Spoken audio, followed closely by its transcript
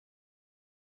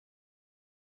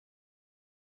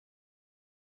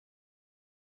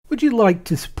Would you like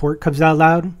to support Cubs Out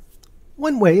Loud?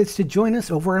 One way is to join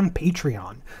us over on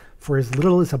Patreon. For as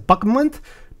little as $1 a month,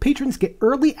 patrons get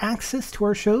early access to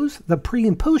our shows, the pre-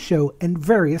 and post-show, and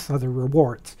various other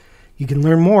rewards. You can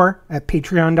learn more at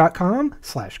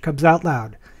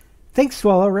patreon.com/CubsOutLoud. Thanks to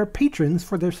all our patrons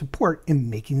for their support in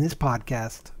making this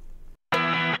podcast.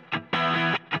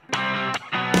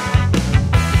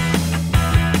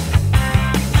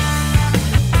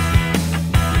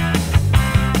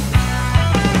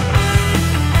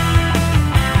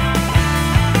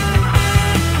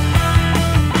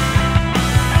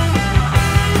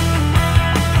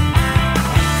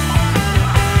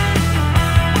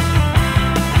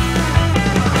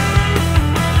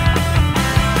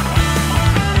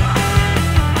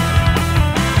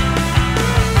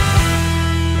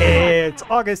 It's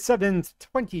August 7th,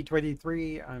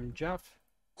 2023. I'm Jeff.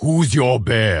 Who's your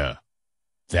bear?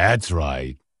 That's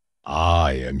right.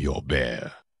 I am your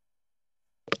bear.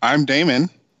 I'm Damon.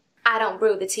 I don't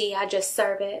brew the tea, I just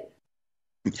serve it.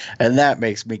 And that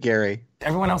makes me Gary.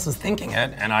 Everyone else is thinking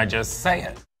it, and I just say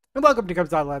it. And welcome to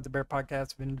Cubs Out Loud, the Bear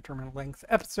Podcast of Indeterminate Length,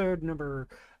 episode number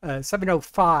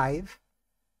 705.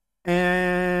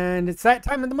 And it's that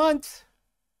time of the month.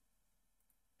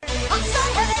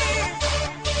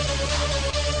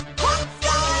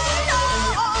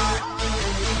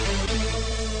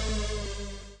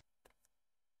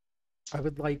 I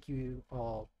would like you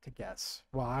all to guess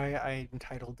why I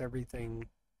entitled everything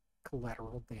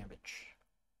Collateral Damage.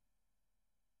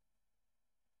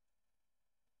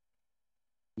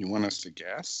 You want us to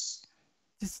guess?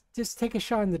 Just take a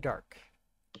shot in the dark.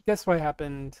 Guess what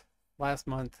happened last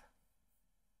month?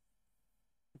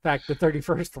 In fact, the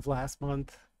 31st of last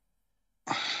month.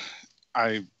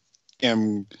 I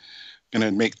am going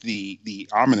to make the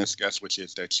ominous guess, which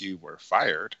is that you were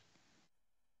fired.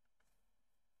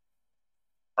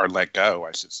 Or let go,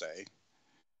 I should say.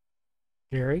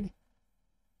 Gary?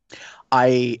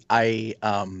 I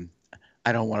don't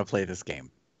want to play this game.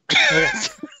 I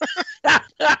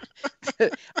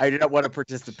do not want to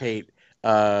participate.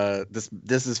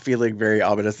 This is feeling very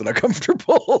ominous and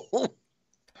uncomfortable.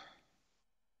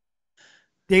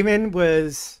 Damon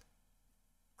was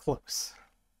close.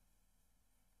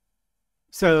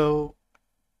 So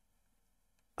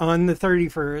on the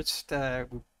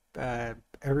 31st,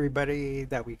 everybody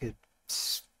that we could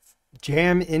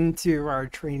jam into our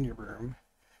training room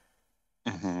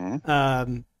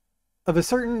of a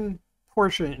certain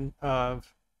portion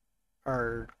of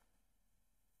our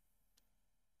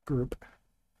group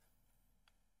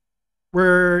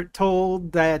were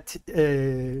told that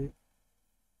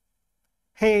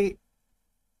hey,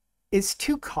 it's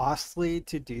too costly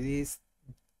to do these,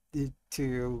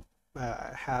 to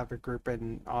have a group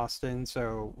in Austin,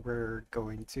 so we're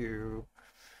going to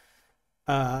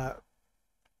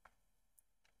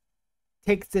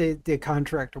take the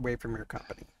contract away from your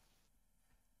company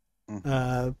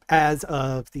as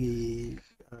of the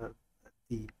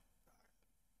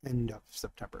end of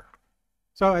September.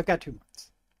 So I've got 2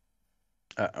 months.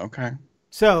 Okay.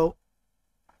 So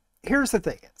here's the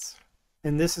thing is,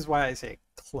 and this is why I say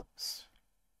close,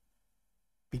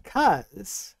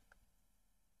 because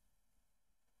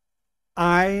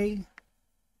I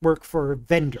work for a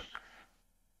vendor.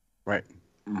 Right.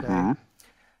 Okay.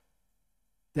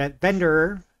 That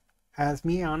vendor has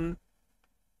me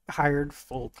hired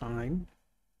full-time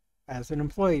as an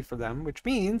employee for them, which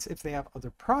means if they have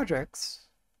other projects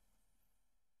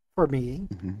for me,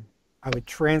 I would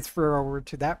transfer over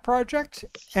to that project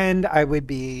and I would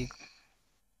be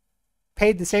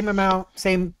paid the same amount,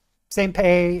 same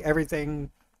pay,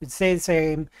 everything would stay the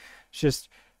same. It's just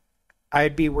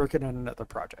I'd be working on another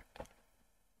project.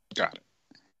 Got it.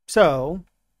 So,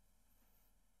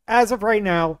 as of right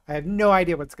now, I have no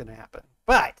idea what's going to happen.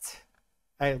 But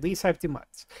I at least have 2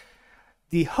 months.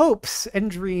 The hopes and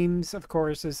dreams, of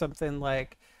course, is something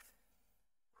like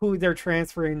who they're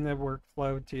transferring the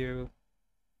workflow to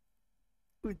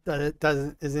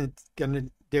isn't going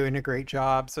to doing a great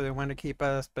job, so they want to keep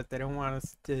us, but they don't want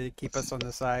us to keep us on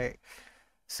the site.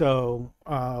 So,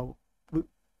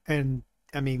 and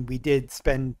I mean, we did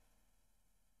spend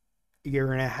a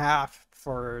year and a half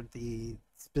for the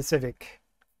specific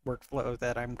workflow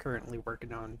that I'm currently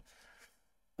working on,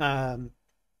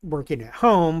 working at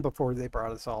home before they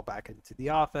brought us all back into the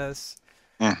office.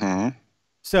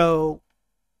 So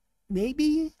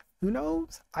maybe, who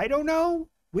knows? I don't know.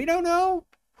 We don't know.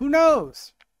 Who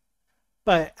knows?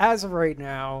 But as of right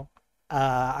now,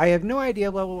 I have no idea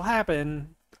what will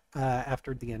happen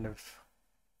after the end of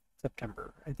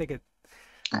September. I think it.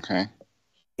 Okay.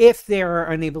 If they are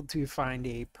unable to find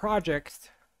a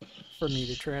project for me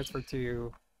to transfer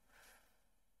to,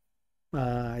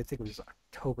 I think it was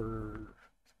October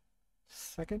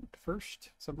 2nd, 1st,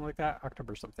 something like that,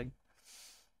 October something.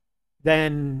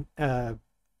 Then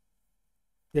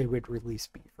they would release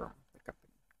me from the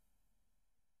company.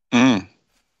 Mm.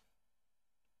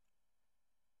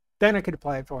 Then I could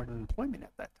apply for unemployment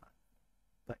at that time.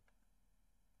 But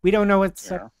we don't know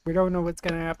what's we don't know what's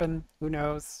going to happen. Who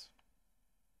knows?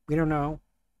 We don't know.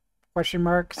 Question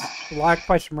marks. A lot of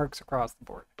question marks across the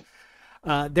board.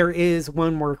 There is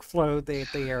one workflow that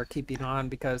they are keeping on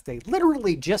because they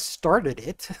literally just started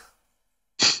it.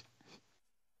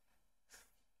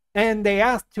 And they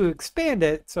asked to expand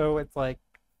it, so it's like,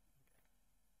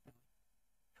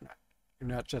 you're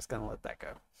not just going to let that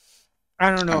go.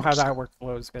 I don't know how that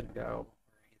workflow is going to go or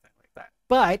anything like that.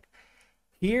 But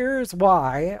here's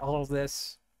why all of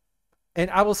this, and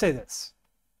I will say this,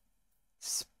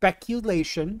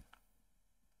 speculation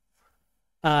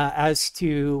as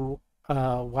to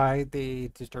why they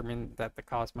determined that the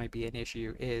cost might be an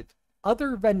issue is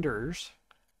other vendors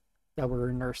that were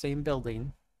in our same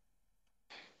building.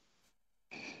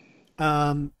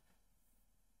 Two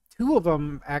of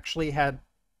them actually had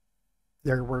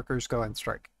their workers go on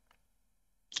strike.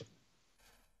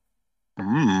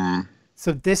 Mm.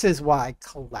 So this is why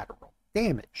collateral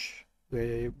damage.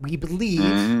 We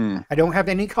believe, I don't have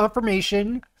any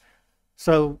confirmation,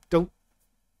 so don't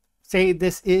say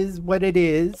this is what it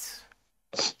is.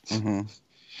 Mm-hmm.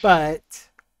 But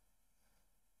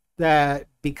that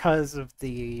because of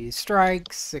the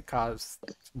strikes, it caused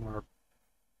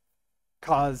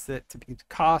it to be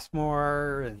cost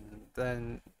more,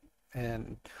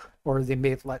 or they may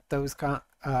have let those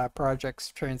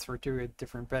projects transfer to a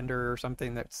different vendor or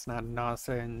something that's not an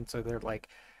awesome. So they're like,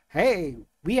 hey,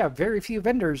 we have very few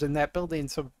vendors in that building,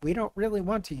 so we don't really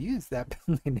want to use that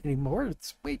building anymore.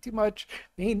 It's way too much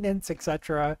maintenance,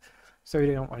 etc. So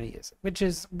we don't want to use it, which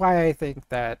is why I think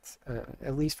that,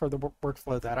 at least for the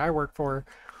workflow that I work for,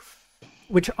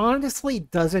 which honestly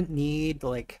doesn't need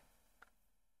like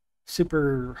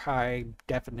super high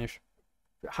definition,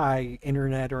 high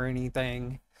internet or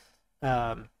anything.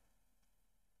 It's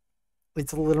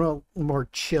a little more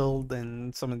chill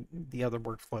than some of the other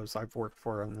workflows I've worked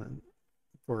for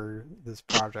for this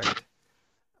project.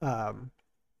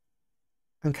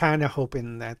 I'm kind of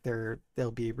hoping that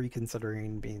they'll be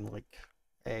reconsidering being like,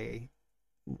 hey,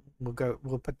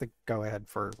 we'll put the go ahead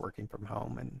for working from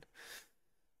home and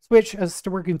switch us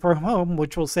to working from home,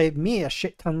 which will save me a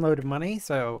shit ton load of money.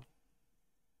 So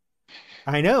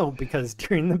I know, because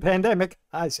during the pandemic,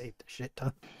 I saved a shit ton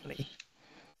of money.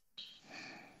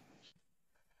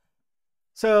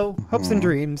 So hopes and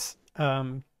dreams.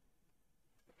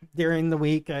 During the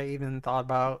week, I even thought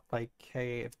about like,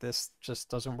 hey, if this just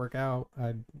doesn't work out,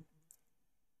 I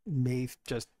may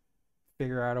just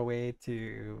figure out a way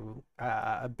to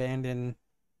abandon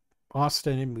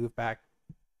Austin and move back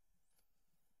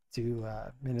to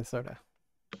Minnesota.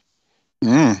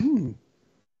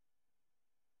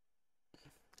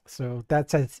 So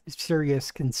that's a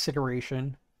serious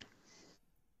consideration.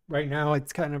 Right now,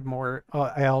 it's kind of more.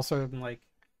 I also am like,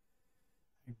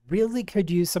 I really could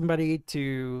use somebody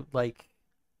to like.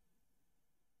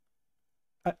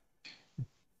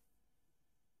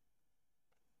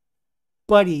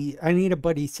 Buddy, I need a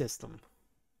buddy system,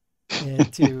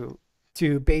 and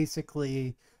to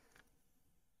basically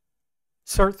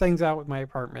sort things out with my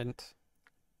apartment.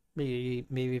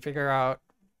 Maybe figure out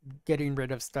getting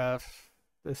rid of stuff,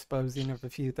 disposing of a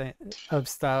few of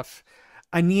stuff.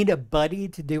 I need a buddy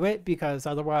to do it because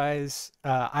otherwise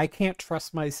I can't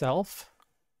trust myself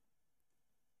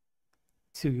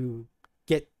to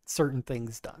get certain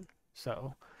things done.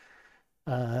 So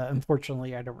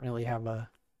unfortunately, I don't really have a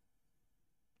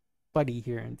buddy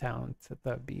here in town that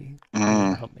would be able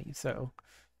to help me. So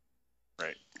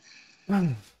right.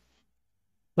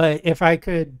 But if I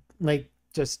could like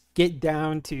just get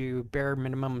down to bare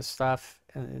minimum stuff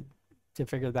and to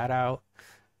figure that out,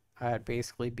 I'd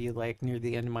basically be like near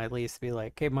the end of my lease, be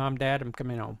like, hey, mom, dad, I'm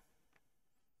coming home.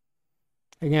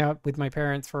 Hang out with my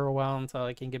parents for a while until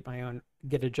I can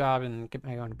get a job and get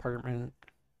my own apartment.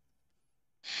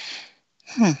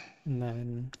 And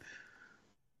then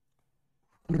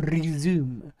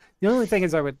resume. The only thing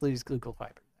is I would lose Google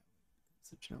Fiber.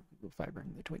 Such no Google Fiber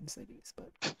in the Twin Cities,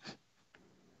 but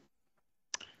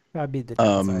that'd be the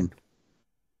downside.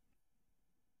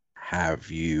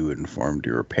 Have you informed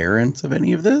your parents of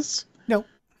any of this? No.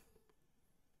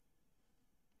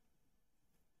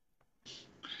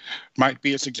 Might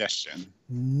be a suggestion.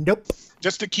 Nope.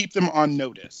 Just to keep them on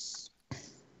notice.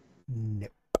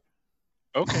 Nope.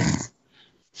 Okay.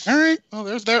 All right. Well,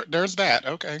 there's that.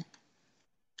 Okay.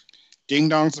 Ding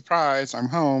dong surprise! I'm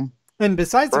home. And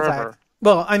besides the fact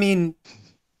Well, I mean,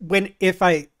 if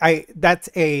I that's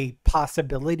a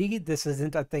possibility. This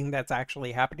isn't a thing that's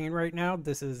actually happening right now.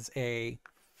 This is a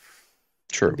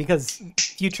True. because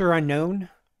future unknown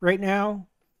right now.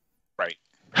 Right.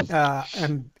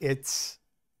 And it's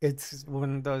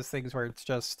one of those things where it's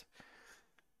just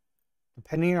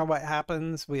depending on what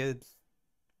happens with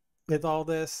all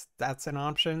this, that's an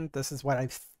option. This is what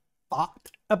I've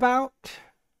thought about.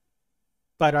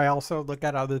 But I also look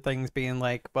at other things being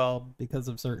like, well, because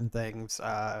of certain things,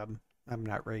 I'm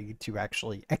not ready to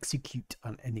actually execute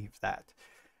on any of that.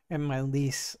 And my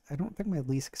lease, I don't think my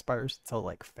lease expires until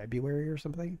like February or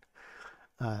something.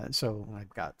 So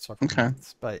I've got several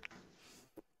months. But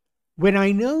when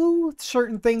I know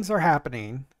certain things are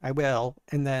happening, I will.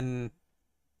 And then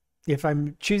if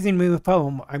I'm choosing to move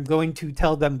home, I'm going to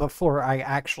tell them before I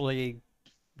actually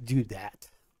do that.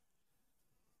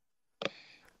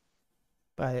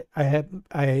 But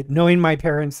I knowing my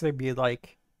parents, they'd be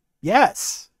like,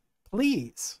 yes,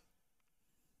 please.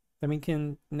 Then we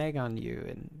can nag on you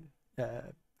and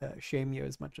shame you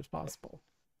as much as possible.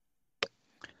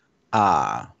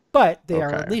 But they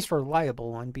are at least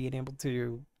reliable on being able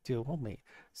to hold me.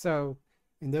 So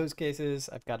in those cases,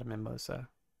 I've got a mimosa.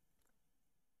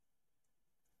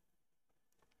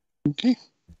 Okay.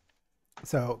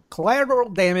 So collateral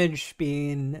damage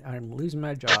being I'm losing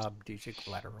my job due to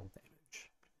collateral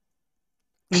damage.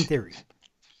 In theory.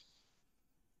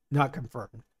 Not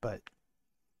confirmed, but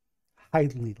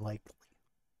highly likely.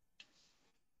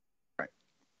 Right.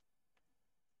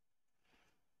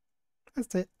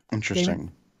 That's it. Interesting.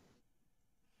 Damon?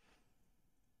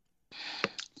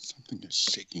 Something is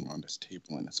shaking on this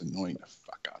table and it's annoying the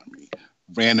fuck out of me.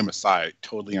 Random aside,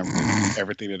 totally unrelated to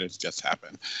everything that has just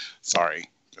happened. Sorry.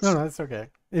 No, that's okay.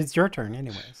 It's your turn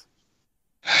anyways.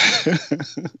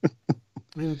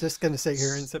 I'm just going to sit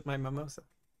here and sip my mimosa.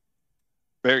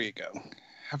 There you go.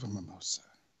 Have a mimosa.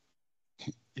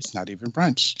 It's not even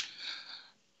brunch.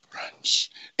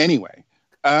 Anyway,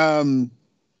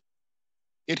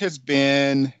 it has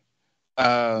been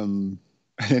an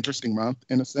interesting month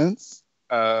in a sense.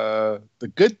 The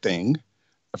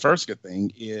first good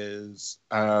thing is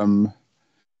the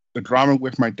drama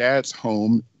with my dad's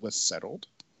home was settled.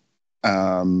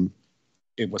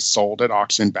 It was sold at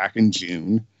auction back in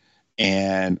June,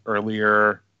 and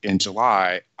earlier in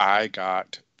July, I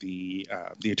got the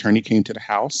attorney came to the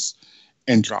house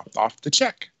and dropped off the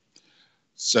check.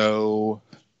 So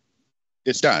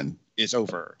it's done. It's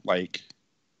over. Like,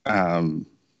 the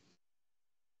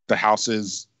house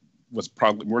was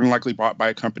probably more than likely bought by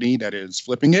a company that is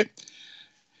flipping it,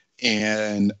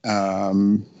 and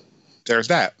there's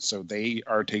that. So they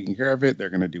are taking care of it.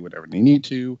 They're going to do whatever they need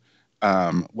to.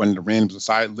 When the rent was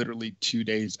aside, literally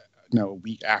a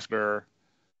week after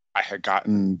I had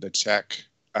gotten the check,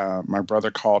 my brother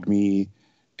called me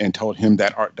and told him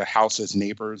that the house's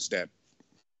neighbors that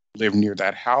live near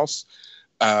that house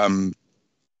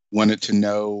wanted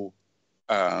to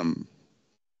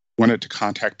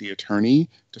contact the attorney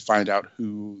to find out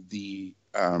who the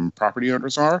property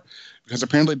owners are, because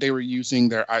apparently they were using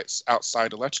their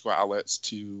outside electrical outlets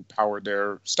to power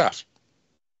their stuff.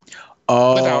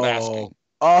 Without asking.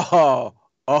 Oh.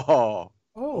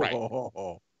 Right.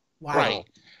 Wow. Right.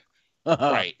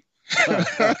 Right.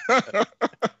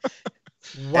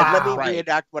 Wow. And let me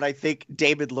reenact what I think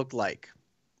David looked like.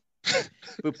 Boop,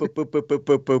 boop, boop, boop, boop,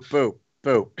 boop, boop, boop,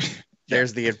 boop.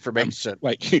 There's the information.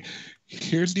 Like,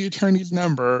 here's the attorney's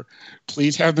number.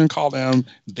 Please have them call them.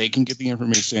 They can get the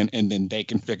information and then they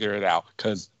can figure it out.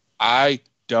 Because I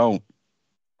don't.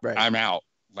 Right. I'm out.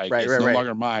 Like, it's no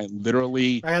longer mine.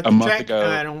 Literally I got a month ago.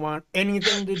 I don't want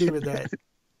anything to do with that.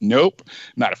 Nope,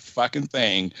 not a fucking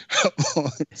thing.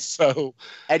 So,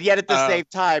 and yet at the same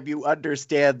time, you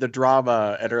understand the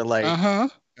drama and are like,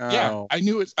 yeah, I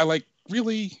knew it. I like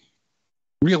really.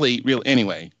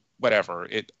 Anyway, whatever.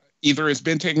 It either it's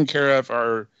been taken care of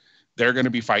or they're going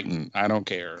to be fighting. I don't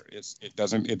care. It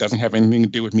doesn't have anything to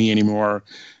do with me anymore.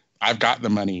 I've got the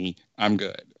money. I'm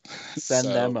good. Send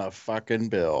them a fucking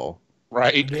bill.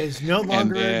 Right. It is no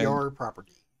longer your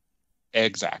property.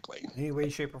 Exactly. Any way,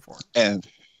 shape, or form.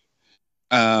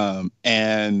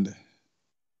 And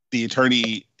the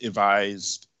attorney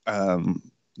advised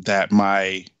that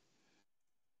my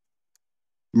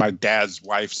dad's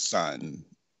wife's son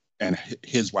and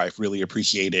his wife really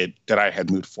appreciated that I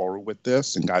had moved forward with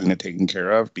this and gotten it taken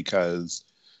care of, because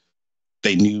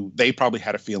they probably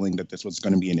had a feeling that this was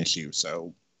going to be an issue.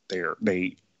 So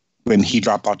when he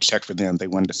dropped off the check for them, they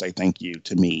wanted to say thank you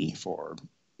to me for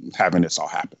having this all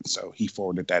happen. So he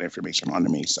forwarded that information on to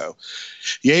me. So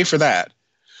yay for that.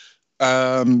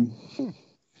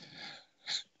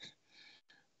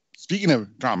 Speaking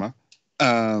of drama,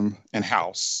 and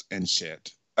house and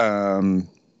shit.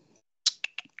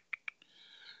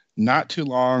 Not too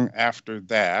long after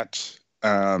that,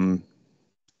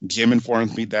 Jim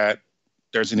informs me that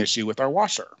there's an issue with our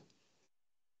washer.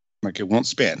 Like it won't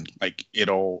spin. Like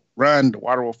it'll run, the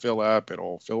water will fill up,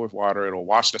 it'll fill with water, it'll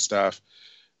wash the stuff,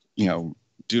 do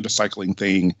the cycling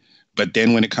thing. But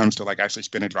then when it comes to like actually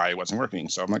spin and dry, it wasn't working.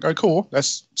 So I'm like, oh, cool.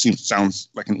 Sounds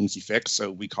like an easy fix.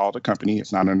 So we called a company.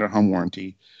 It's not under home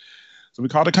warranty. So we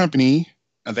called a company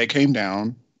and they came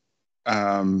down.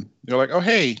 They're like, oh,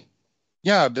 hey,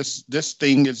 yeah, this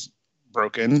thing is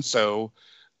broken. So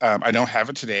I don't have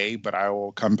it today, but I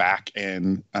will come back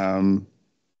and,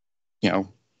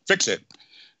 fix it.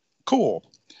 Cool.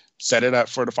 Set it up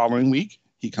for the following week.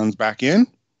 He comes back in.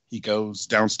 He goes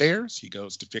downstairs. He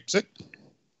goes to fix it.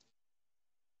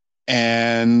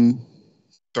 And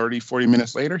 30, 40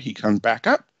 minutes later, he comes back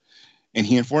up and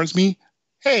he informs me,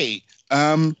 hey,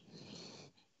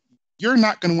 you're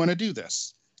not going to want to do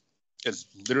this. Is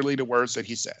literally the words that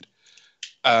he said.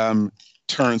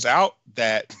 Turns out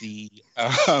that the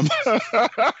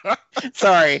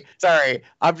sorry.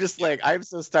 I'm just like, I'm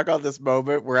so stuck on this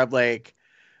moment where I'm like,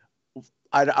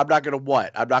 I'm not gonna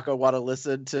what? I'm not gonna want to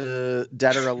listen to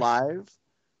Dead or Alive.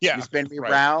 Yeah, you spin me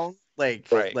round,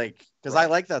 because I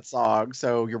like that song.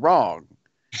 So you're wrong.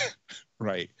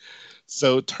 Right.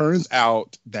 So it turns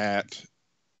out that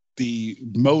the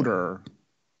motor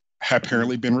had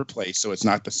apparently been replaced. So it's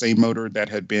not the same motor that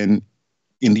had been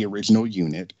in the original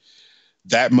unit.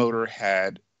 That motor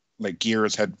had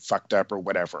gears had fucked up or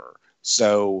whatever.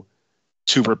 So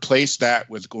to replace that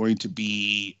was going to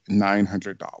be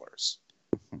 $900.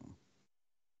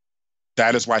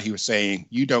 That is why he was saying,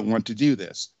 you don't want to do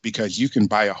this because you can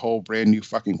buy a whole brand new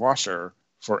fucking washer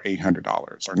for $800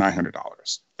 or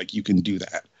 $900. Like you can do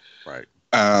that. Right.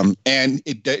 And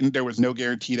it didn't, there was no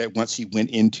guarantee that once he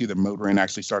went into the motor and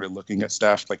actually started looking at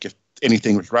stuff, like if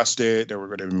anything was rusted, there were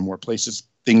going to be more pieces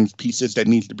that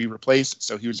needed to be replaced.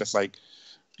 So he was just like,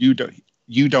 you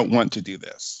don't want to do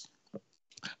this.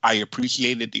 I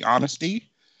appreciated the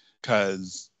honesty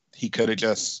because he could have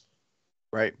just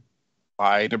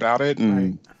lied about it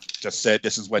and just said,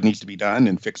 this is what needs to be done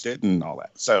and fixed it and all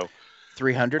that. So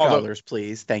 $300,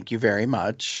 please. Thank you very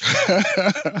much.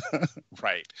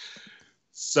 Right.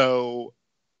 So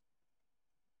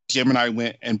Jim and I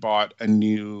went and bought a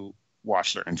new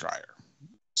washer and dryer.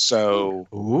 So,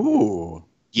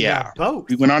 yeah, both.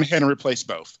 We went on ahead and replaced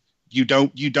both. You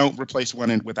don't replace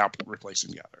one without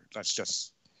replacing the other. That's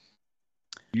just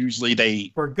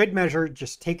usually for good measure,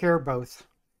 just take care of both.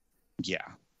 Yeah,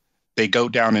 they go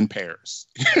down in pairs.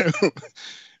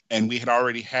 And we had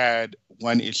already had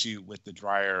one issue with the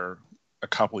dryer a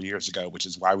couple years ago, which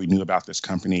is why we knew about this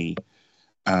company.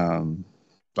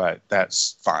 But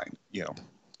that's fine.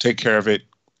 Take care of it.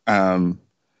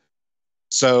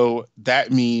 So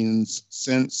that means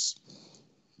since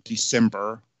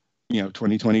December,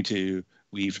 2022,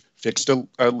 we've fixed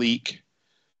a leak,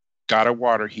 got a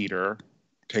water heater,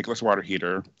 tankless water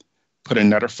heater, put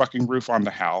another fucking roof on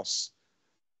the house,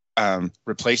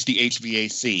 replaced the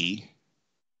HVAC,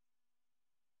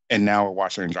 and now a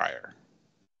washer and dryer.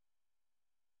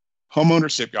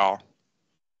 Homeownership, y'all.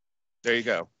 There you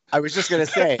go. I was just going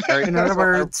to say, in other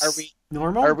words, are we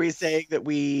normal? Are we saying that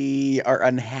we are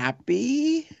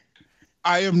unhappy?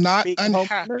 I am not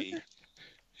unhappy.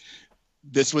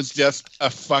 This was just a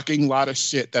fucking lot of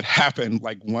shit that happened,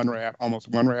 like almost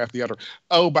one right after the other.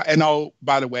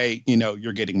 By the way,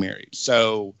 you're getting married.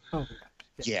 So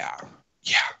yeah,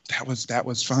 that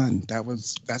was fun.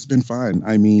 That's been fun.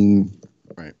 I mean,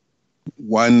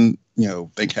 one,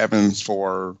 thank heavens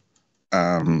for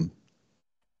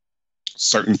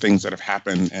certain things that have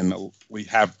happened, and we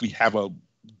have a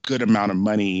good amount of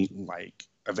money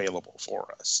available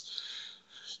for us.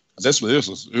 This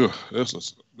was a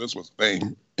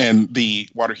thing, and the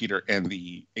water heater and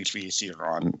the HVAC are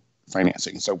on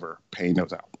financing, so we're paying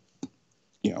those out,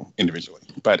 individually.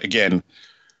 But again,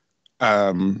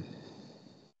 a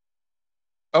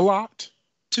lot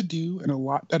to do and a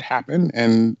lot that happened,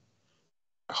 and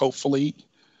hopefully,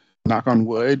 knock on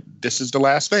wood, this is the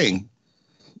last thing.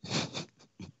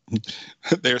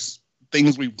 There's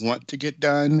things we want to get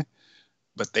done,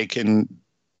 but they've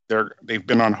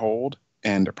been on hold,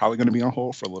 and they're probably going to be on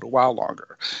hold for a little while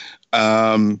longer.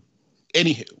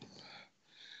 Anywho,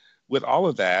 with all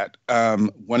of that,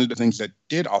 one of the things that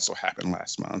did also happen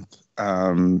last month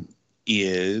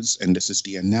is, and this is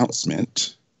the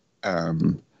announcement,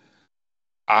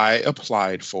 I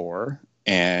applied for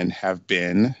and have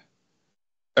been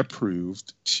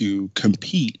approved to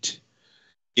compete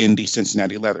in the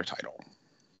Cincinnati Leather title.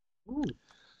 Ooh.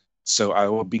 So I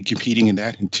will be competing in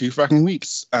that in 2 fucking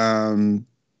weeks from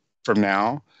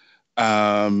now.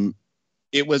 Um,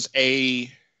 it was I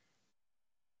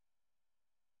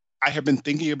have been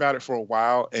thinking about it for a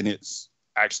while, and it's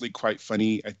actually quite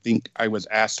funny. I think I was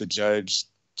asked to judge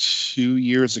 2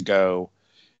 years ago,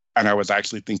 and I was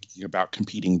actually thinking about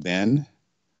competing then.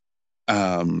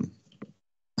 Um,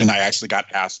 and I actually got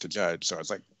asked to judge, so I was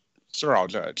like, "Sure, I'll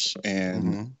judge."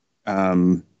 And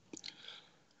um,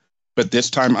 but this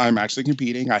time I'm actually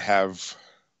competing. I have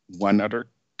one other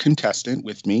contestant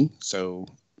with me, so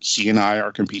she and I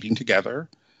are competing together.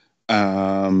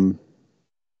 Um,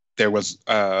 there was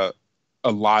a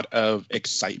lot of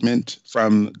excitement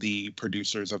from the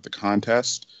producers of the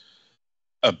contest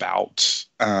about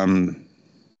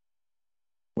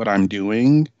what I'm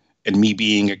doing and me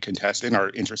being a contestant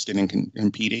or interested in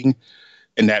competing,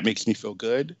 and that makes me feel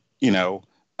good.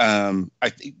 I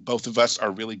think both of us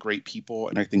are really great people,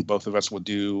 and I think both of us will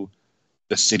do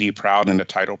the city proud and the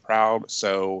title proud.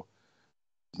 So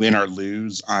win or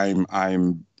lose,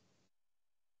 I'm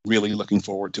really looking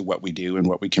forward to what we do and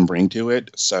what we can bring to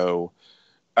it. So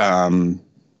um,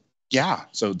 yeah,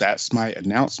 so that's my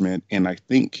announcement. And I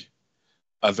think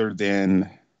other than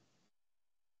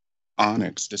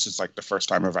Onyx, this is like the first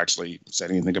time I've actually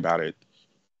said anything about it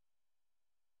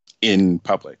in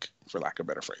public, for lack of a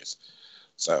better phrase.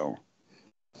 So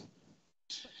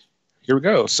here we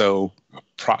go. So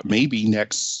maybe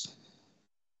next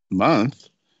month,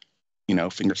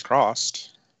 fingers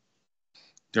crossed,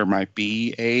 there might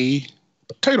be a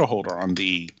title holder on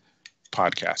the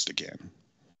podcast again.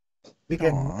 We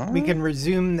can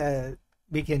resume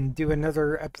we can do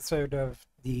another episode of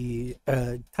the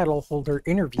title holder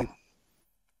interview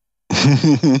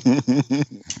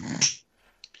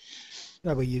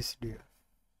that we used to do.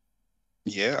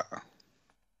 Yeah.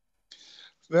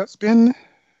 So that's been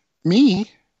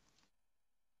me,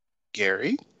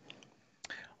 Gary.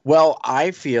 Well,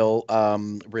 I feel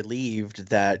relieved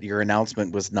that your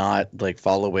announcement was not like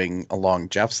following along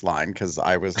Jeff's line, because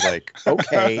I was like,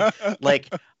 okay,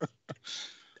 like,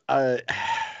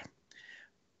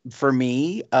 for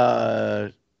me,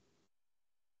 I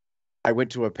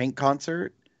went to a Pink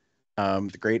concert.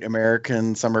 The Great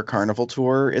American Summer Carnival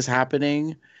Tour is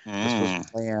happening. This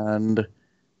was planned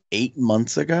 8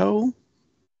 months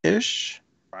ago-ish.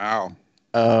 Wow.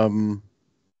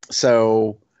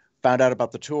 So found out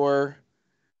about the tour,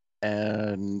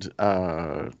 and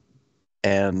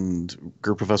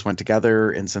group of us went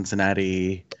together in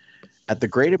Cincinnati at the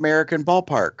Great American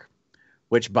Ballpark,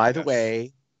 which, by the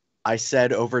way, I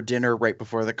said over dinner right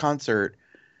before the concert,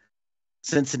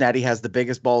 Cincinnati has the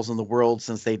biggest balls in the world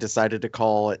since they decided to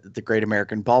call it the Great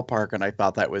American Ballpark. And I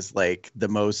thought that was like the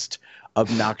most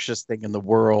obnoxious thing in the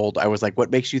world. I was like,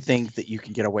 what makes you think that you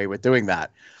can get away with doing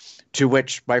that? To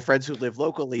which my friends who live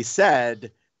locally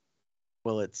said,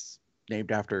 well, it's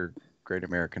named after Great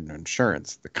American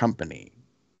Insurance, the company.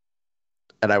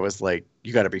 And I was like,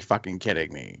 you got to be fucking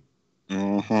kidding me.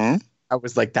 Mm-hmm. I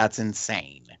was like, that's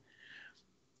insane.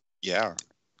 Yeah.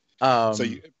 So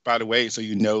by the way, so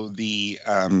the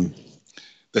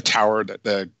tower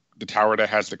the tower that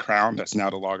has the crown, that's now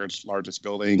the largest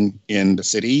building in the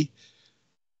city,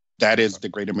 that is the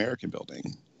Great American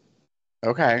Building.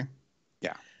 Okay.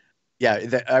 Yeah.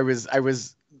 I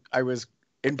was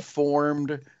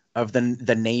informed of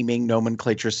the naming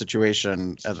nomenclature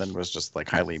situation, and then was just like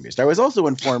highly amused. I was also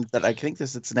informed that I think the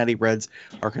Cincinnati Reds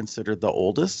are considered the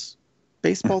oldest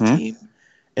baseball team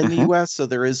in the US, so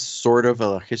there is sort of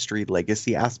a history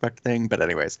legacy aspect thing. But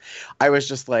anyways, I was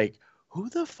just like, who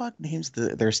the fuck names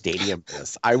their stadium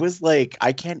this? I was like,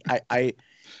 I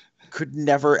could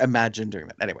never imagine doing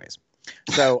that. Anyways,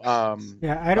 so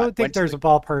yeah, I don't think there's a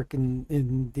ballpark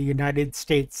in the United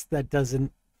States that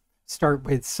doesn't start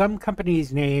with some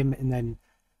company's name and then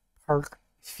park,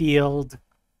 field,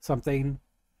 something.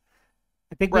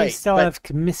 I think we still have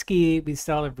Comiskey, we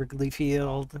still have Wrigley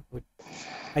Field.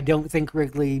 I don't think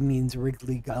Wrigley means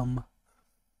Wrigley gum.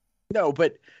 No,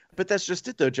 but that's just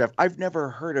it though, Jeff. I've never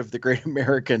heard of the Great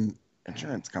American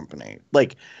Insurance Company.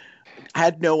 Like,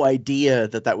 had no idea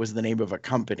that was the name of a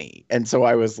company. And so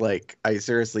I was like, I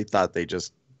seriously thought they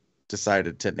just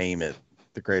decided to name it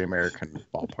the Great American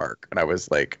Ballpark. And I was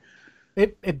like,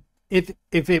 if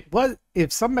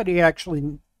somebody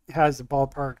actually has a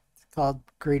ballpark called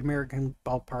Great American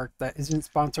Ballpark that isn't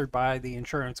sponsored by the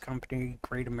insurance company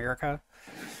Great America,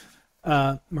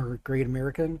 or Great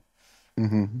American,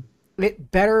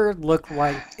 it better look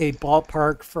like a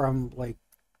ballpark from like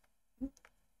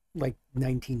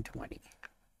 1920.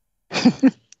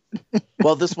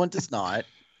 Well, this one does not.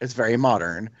 It's very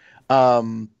modern.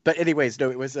 But anyways, no,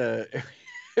 it was a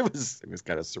it was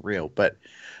kind of surreal, but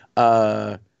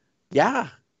yeah,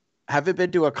 haven't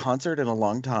been to a concert in a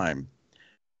long time.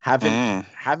 Haven't Mm,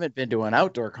 haven't been to an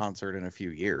outdoor concert in a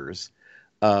few years.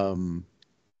 Um,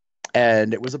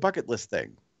 and it was a bucket list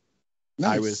thing.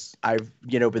 nice. I've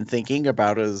been thinking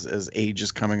about as age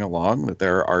is coming along that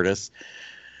there are artists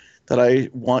that I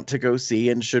want to go see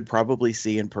and should probably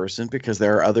see in person because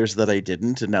there are others that I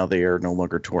didn't and now they are no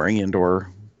longer touring and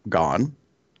or gone.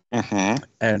 Mm-hmm.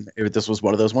 And this was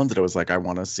one of those ones that I was like, I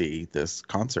want to see this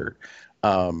concert.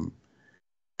 Um,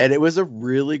 and it was a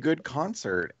really good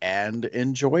concert and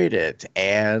enjoyed it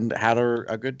and had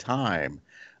a good time.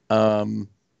 Um,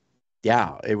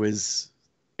 yeah, it was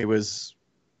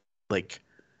like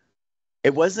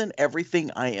it wasn't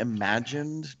everything I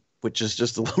imagined, which is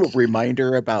just a little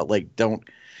reminder about like don't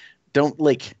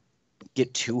like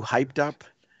get too hyped up,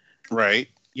 Right.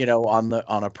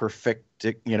 on a perfect,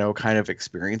 kind of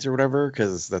experience or whatever,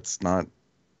 because that's not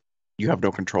you have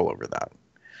no control over that.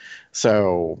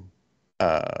 So,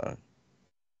 uh,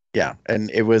 yeah, and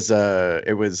it was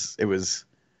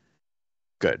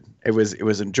good. It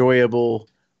was enjoyable.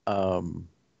 Um,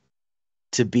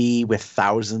 to be with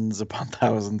thousands upon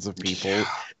thousands of people. Yeah.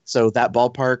 So that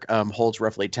ballpark holds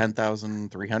roughly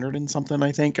 10,300 and something,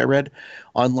 I think I read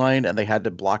online, and they had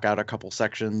to block out a couple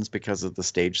sections because of the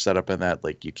stage setup and that.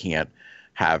 Like, you can't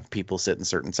have people sit in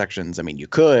certain sections. I mean, you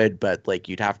could, but like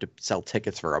you'd have to sell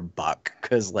tickets for $1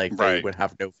 because like they Right. would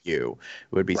have no view.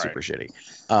 It would be Right. super shitty.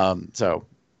 So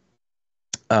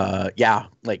yeah,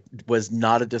 like was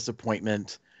not a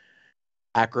disappointment.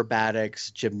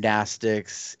 Acrobatics,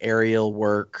 gymnastics, aerial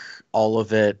work, all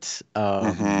of it.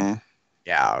 Mm-hmm.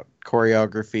 Yeah,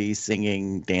 choreography,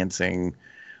 singing, dancing,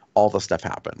 all the stuff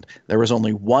happened. There was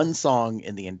only one song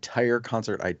in the entire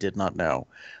concert I did not know.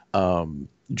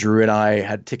 Drew and I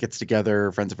had tickets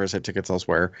together. Friends of ours had tickets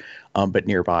elsewhere, but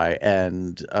nearby.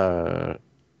 And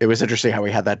it was interesting how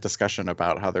we had that discussion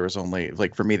about how there was only,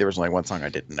 like, for me, there was only one song I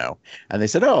didn't know. And they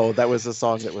said, oh, that was a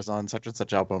song that was on such and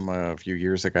such album a few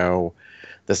years ago,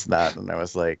 this and that. And I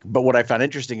was like, but what I found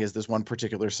interesting is this one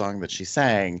particular song that she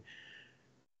sang,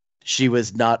 she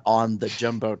was not on the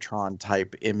Jumbotron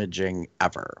type imaging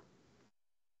ever.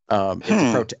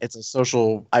 It's a Hmm. it's a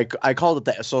social. I called it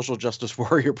the social justice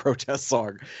warrior protest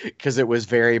song because it was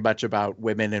very much about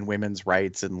women and women's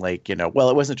rights and like well,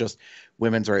 it wasn't just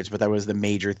women's rights, but that was the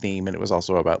major theme, and it was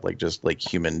also about like just like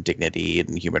human dignity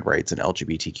and human rights and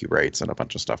LGBTQ rights and a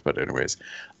bunch of stuff. But anyways,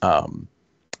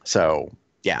 so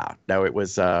yeah, no, it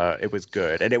was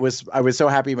good, and I was so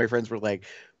happy. My friends were like,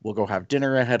 "We'll go have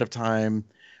dinner ahead of time,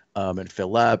 and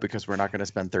fill up because we're not going to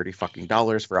spend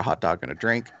 $30 for a hot dog and a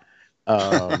drink."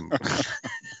 Um,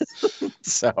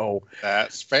 so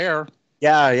That's fair.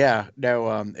 yeah, no,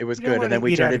 it was You don't good, and want then to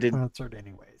we eat turned at a it in. concert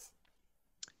anyways.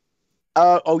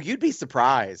 Oh, you'd be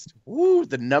surprised. Woo,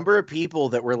 the number of people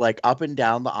that were like up and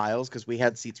down the aisles because we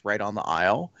had seats right on the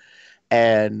aisle,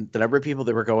 and the number of people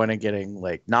that were going and getting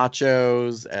like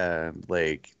nachos and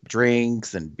like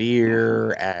drinks and Mm-hmm.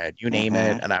 beer and you name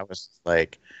it, Mm-hmm. and I was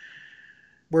like,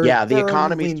 We're yeah, the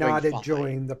economy's thoroughly doing not fine.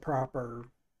 enjoying the proper.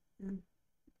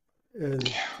 Uh,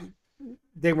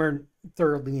 they weren't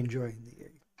thoroughly enjoying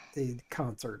the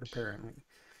concert apparently.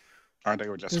 Or they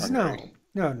were just There's hungry.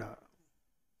 no.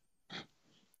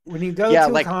 When you go Yeah,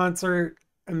 to a like concert,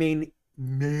 I mean,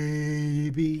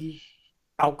 maybe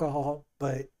alcohol,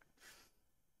 but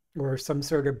or some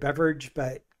sort of beverage,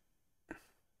 but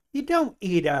you don't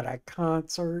eat at a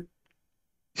concert.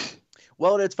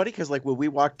 well, it's funny because like when we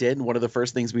walked in, one of the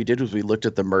first things we did was we looked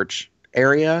at the merch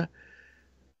area,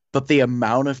 but the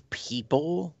amount of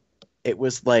people, it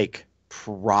was like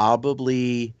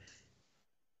probably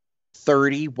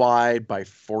 30 wide by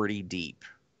 40 deep.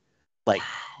 Like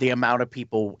the amount of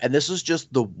people, and this was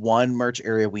just the one merch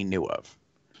area we knew of.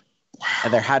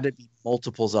 And there Wow. had to be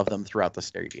multiples of them throughout the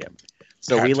stadium.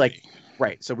 So Had we to like, be.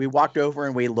 right. So we walked over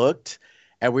and we looked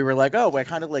and we were like, oh, I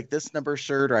kind of like this number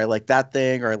shirt, or I like that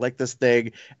thing, or I like this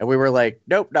thing. And we were like,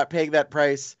 nope, not paying that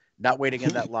price, not waiting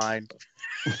in that line.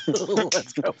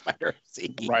 Let's go find our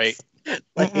Right. seats.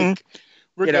 Mm-mm. Like,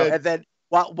 We're good. and then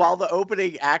while the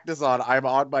opening act is on, I'm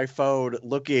on my phone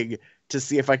looking to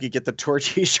see if I could get the tour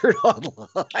t-shirt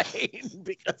online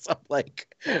because I'm like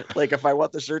if I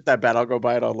want the shirt that bad, I'll go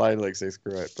buy it online, like say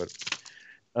screw it. But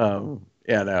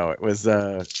yeah, no, it was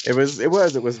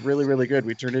really, really good.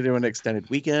 We turned it into an extended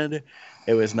weekend.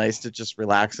 It was nice to just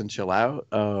relax and chill out.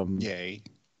 Yay.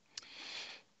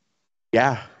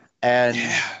 Yeah. And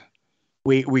Yeah.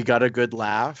 we got a good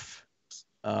laugh.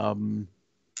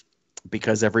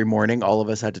 Because every morning all of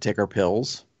us had to take our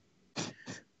pills.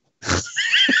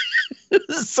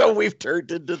 So we've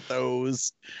turned into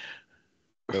those.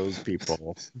 those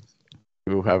people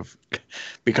who have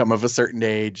become of a certain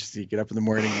age. So you get up in the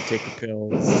morning, you take the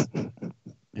pills.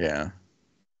 Yeah,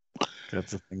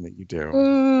 that's the thing that you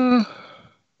do.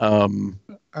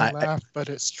 I laugh, but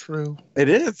it's true. It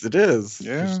is. It is.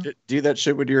 Yeah. Do that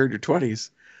shit when you're in your 20s.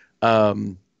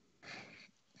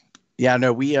 Yeah,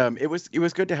 no, we it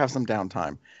was good to have some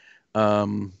downtime.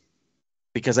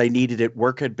 Because I needed it.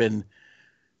 Work had been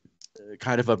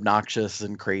kind of obnoxious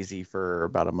and crazy for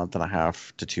about a month and a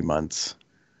half to 2 months.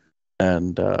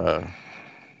 And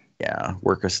yeah,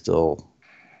 work is still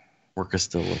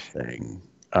a thing.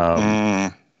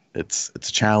 It's a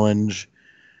challenge.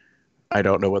 I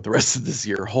don't know what the rest of this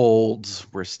year holds.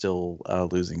 We're still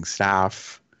losing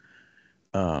staff.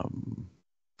 Going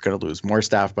to lose more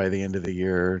staff by the end of the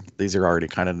year. These are already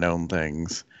kind of known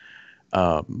things.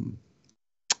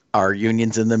 Our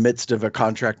union's in the midst of a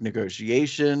contract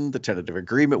negotiation. The tentative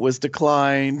agreement was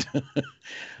declined.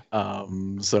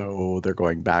 So they're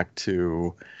going back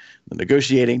to the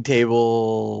negotiating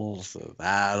table. So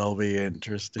that'll be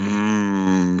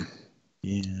interesting.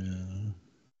 Yeah.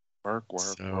 Work.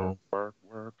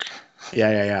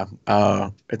 Yeah.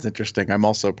 It's interesting. I'm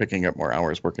also picking up more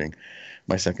hours working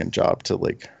my second job to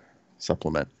like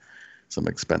supplement some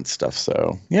expense stuff.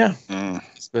 So yeah,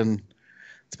 it's been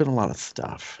a lot of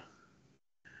stuff.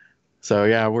 So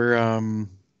yeah, we're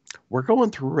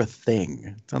going through a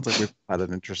thing. It sounds like we've had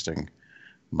an interesting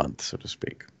month, so to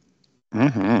speak,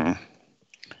 of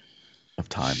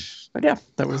time. But yeah,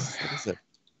 that was it.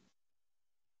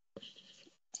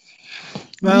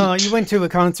 Well, you went to a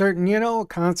concert, and a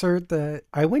concert that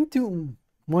I went to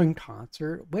one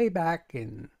concert way back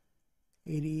in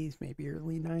 80s, maybe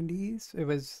early 90s. It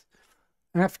was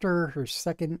after her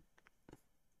second,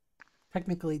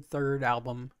 technically third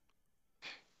album.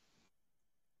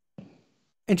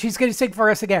 And she's going to sing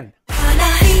for us again.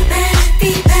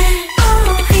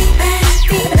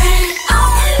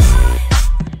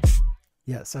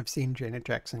 Yes, I've seen Janet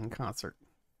Jackson in concert.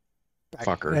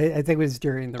 Fucker. I think it was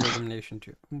during the Rhythm Nation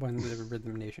tour, one of the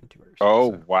Rhythm Nation tours.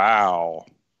 Oh, so. Wow.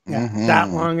 Yeah,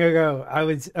 that long ago. I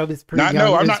was pretty young.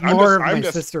 No, my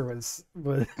sister was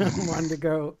wanted to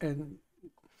go, and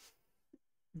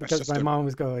because my mom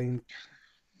was going,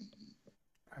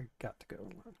 I got to go.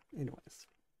 Anyways,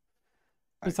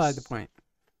 beside the point.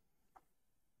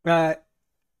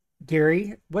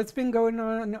 Gary, what's been going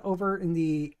on over in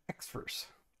the Xverse?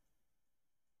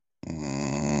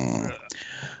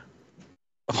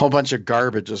 A whole bunch of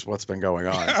garbage is what's been going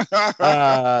on.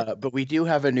 But we do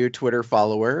have a new Twitter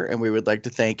follower, and we would like to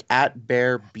thank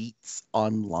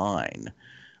 @BearBeatsOnline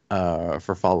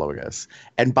for following us.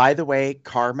 And by the way,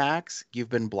 CarMax, you've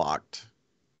been blocked.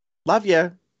 Love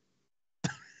you.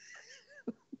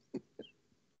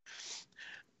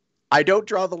 I don't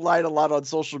draw the line a lot on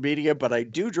social media, but I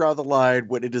do draw the line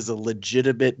when it is a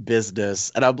legitimate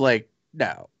business. And I'm like,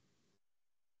 no.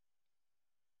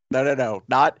 No.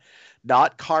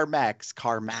 Not CarMax,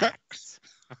 CarMax.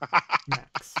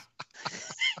 Max.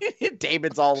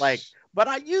 Damon's all like, but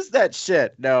I use that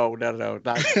shit. No, not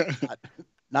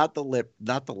the lip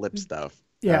stuff.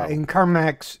 Yeah, No. in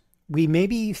CarMax, we may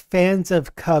be fans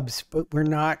of Cubs, but we're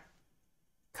not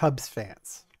Cubs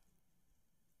fans.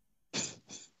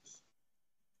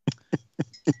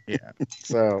 Yeah.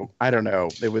 So I don't know.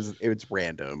 It's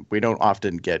random. We don't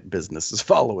often get businesses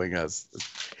following us.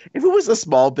 If it was a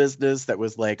small business that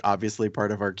was like obviously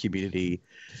part of our community,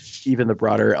 even the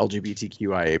broader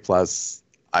LGBTQIA plus,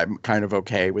 I'm kind of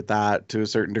okay with that to a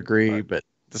certain degree. Right. But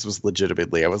this was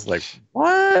legitimately, I was like,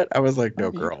 what? I was like, no,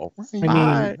 girl.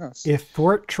 I mean, if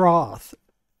Fort Troth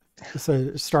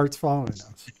starts following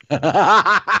us.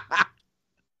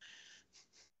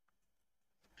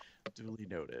 Duly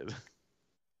noted.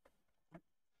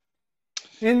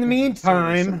 In the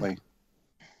meantime,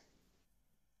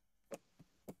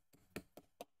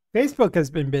 Facebook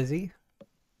has been busy.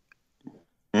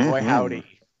 Boy, howdy.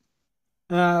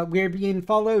 We're being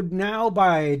followed now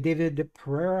by David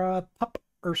Pereira, Pup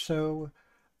Urso,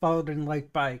 followed and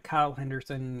liked by Kyle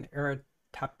Henderson, Era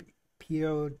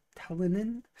Tapio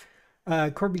Tellinen,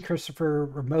 Corby Christopher,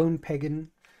 Ramon Pagan,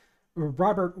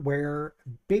 Robert Ware,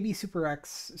 Baby Super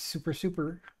X,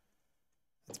 Super.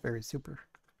 That's very super.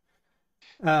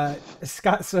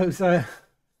 Scott Sosa,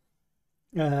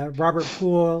 Robert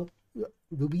Poole,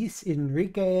 Luis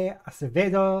Enrique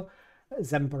Acevedo,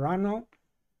 Zambrano,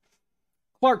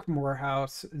 Clark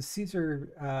Morehouse,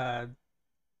 Cesar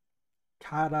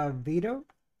Cadavedo,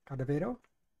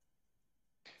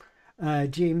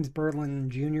 James Berlin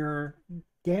Jr.,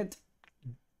 Gant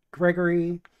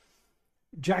Gregory,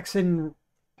 Jackson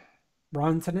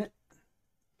Ronsonet,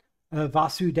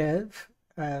 Vasudev,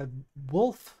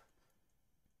 Wolf,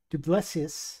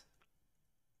 Duplessis.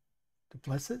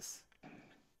 Duplessis?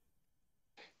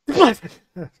 Duplessis!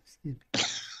 Excuse me.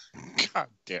 God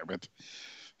damn it.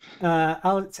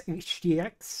 Alex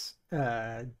HDX.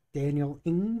 Daniel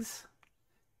Ings.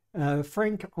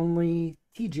 Frank Only.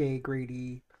 TJ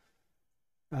Grady.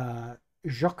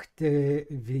 Jacques de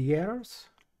Villiers.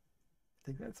 I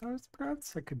think that's how it's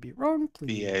pronounced. I could be wrong.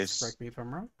 Please Yes. correct me if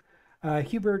I'm wrong.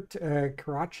 Hubert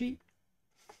Karachi.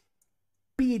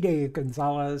 B. Dave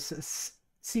Gonzalez.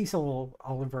 Cecil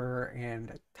Oliver.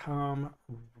 And Tom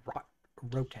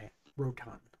Rotan.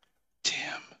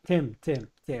 Damn. Tim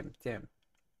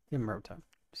Rotan.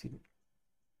 Excuse me.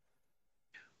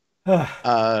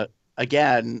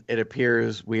 Again, it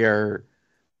appears we are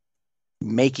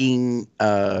making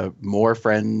more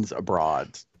friends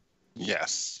abroad.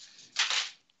 Yes.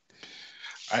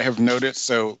 I have noticed,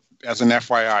 so as an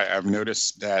FYI, I've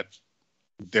noticed that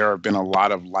there have been a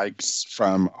lot of likes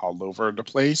from all over the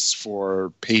place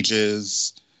for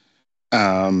pages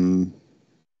everywhere.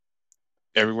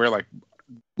 Like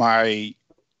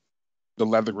the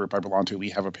leather group I belong to, we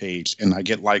have a page and I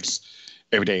get likes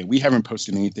every day. We haven't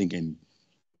posted anything in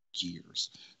years.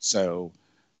 So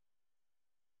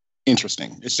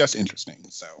interesting. It's just interesting.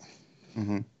 So,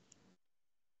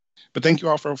 but thank you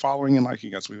all for following and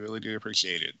liking us. We really do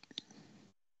appreciate it.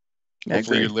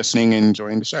 Hopefully you're listening and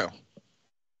enjoying the show.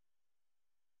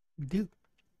 Do.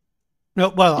 No,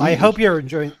 well, I hope you're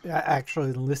enjoying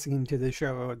actually listening to the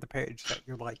show or the page that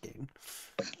you're liking.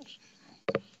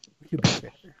 You bet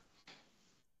it.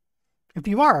 If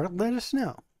you are, let us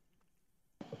know.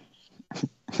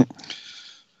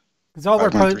 Because all we're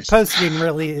posting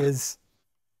really is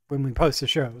when we post a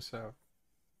show. So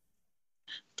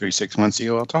 361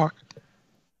 COL Talk.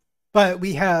 But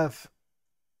we have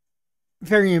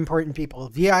very important people,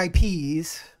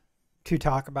 VIPs, to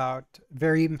talk about,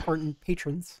 very important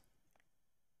patrons.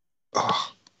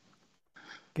 Oh.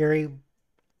 Gary,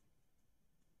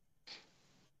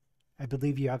 I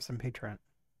believe you have some Patreon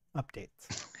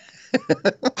updates.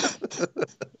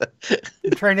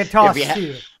 I'm trying to toss to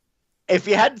you. If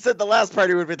you hadn't said the last part,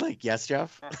 it would have been like, yes,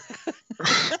 Jeff.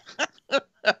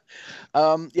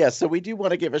 So we do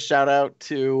want to give a shout out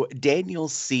to Daniel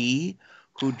C.,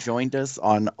 who joined us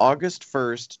on August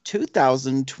 1st,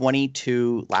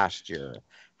 2022 last year.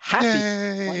 Happy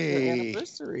 1-year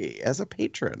anniversary as a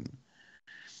patron.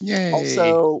 Yay.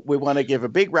 Also, we want to give a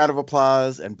big round of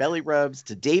applause and belly rubs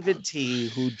to David T.,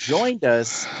 who joined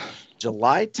us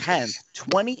July 10th,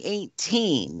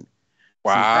 2018.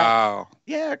 Wow.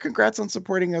 Congrats on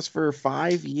supporting us for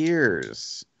 5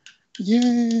 years.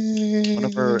 Yay. One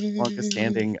of our longest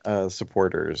standing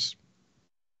supporters.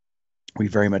 We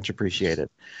very much appreciate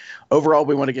it. Overall,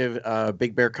 we want to give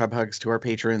Big Bear Cub hugs to our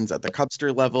patrons at the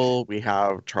Cubster level. We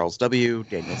have Charles W.,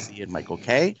 Daniel C., and Michael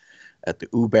K. At the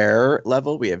Uber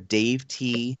level, we have Dave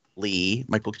T., Lee,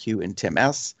 Michael Q., and Tim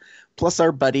S., plus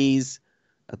our buddies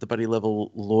at the buddy level,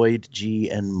 Lloyd G.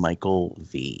 and Michael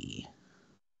V.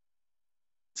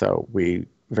 So we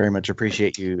very much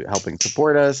appreciate you helping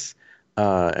support us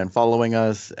and following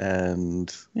us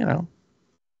and,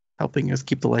 helping us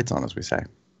keep the lights on, as we say.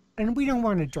 And we don't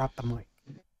want to drop the mic.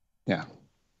 Yeah.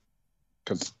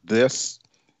 Because this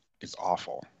is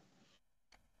awful.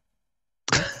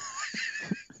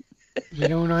 We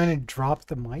don't want to drop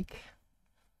the mic.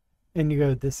 And you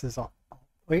go, this is awful.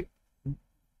 Wait.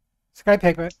 Skype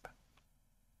hiccup.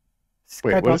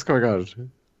 Wait, what is going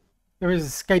on? There was a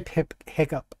Skype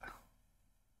hiccup.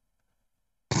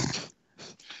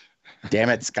 Damn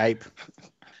it, Skype.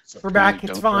 We're back.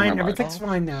 It's fine. Everything's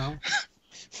fine now.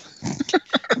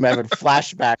 I'm having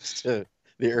flashbacks to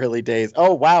the early days.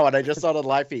 Oh, wow. And I just saw the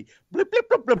live feed. Bloop,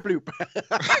 bloop, bloop, bloop,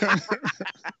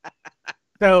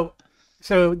 bloop.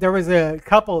 So there was a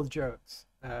couple of jokes,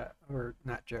 or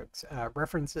not jokes,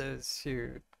 references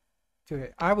to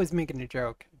it. I was making a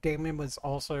joke. Damon was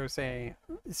also saying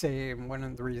one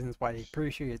of the reasons why he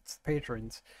appreciates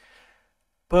patrons,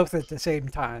 both at the same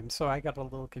time. So I got a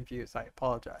little confused. I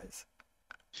apologize.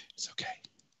 It's okay.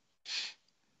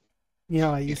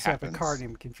 I used to have a car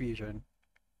named Confusion.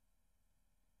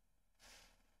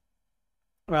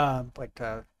 I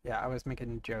was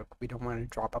making a joke. We don't want to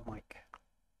drop a mic.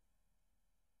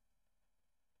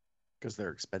 Because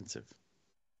they're expensive.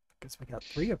 Because we got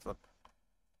 3 of them.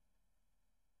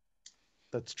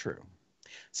 That's true.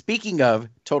 Speaking of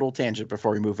total tangent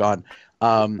before we move on,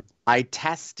 I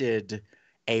tested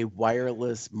a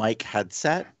wireless mic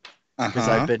headset because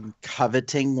I've been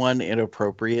coveting one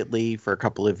inappropriately for a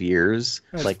couple of years.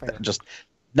 That's fair. Just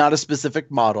not a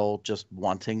specific model, just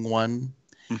wanting one.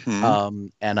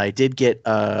 And I did get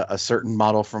a certain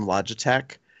model from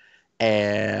Logitech,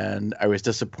 and I was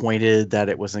disappointed that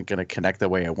it wasn't going to connect the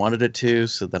way I wanted it to.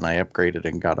 So then I upgraded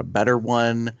and got a better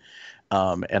one.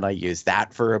 And I used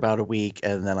that for about a week,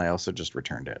 and then I also just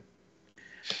returned it.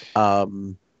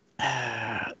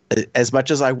 As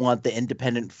much as I want the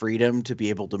independent freedom to be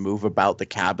able to move about the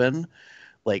cabin,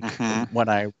 like when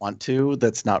I want to,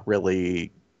 that's not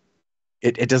really,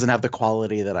 it doesn't have the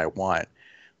quality that I want.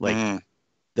 Like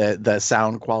the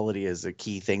sound quality is a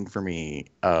key thing for me,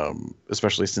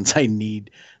 especially since I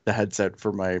need the headset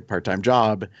for my part-time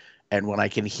job. And when I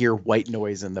can hear white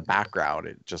noise in the background,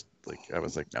 it just like, I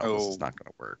was like, no, this is not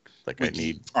going to work. Like I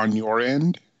need on your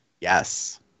end.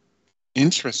 Yes.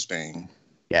 Interesting.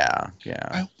 Yeah.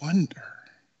 I wonder.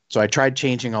 So I tried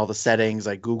changing all the settings.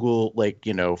 I Googled, like,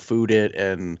 food it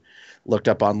and looked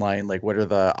up online, like, what are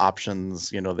the options,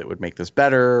 that would make this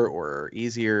better or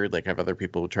easier? Like, have other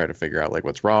people try to figure out, like,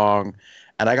 what's wrong.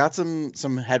 And I got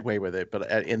some headway with it. But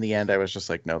in the end, I was just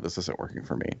like, no, this isn't working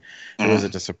for me. It was a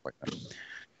disappointment.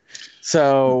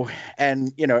 So,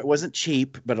 and, it wasn't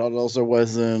cheap, but it also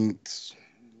wasn't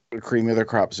cream of the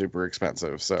crop super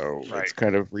expensive. So it's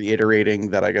kind of reiterating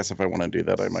that I guess if I want to do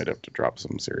that, I might have to drop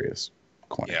some serious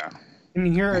coin. Yeah.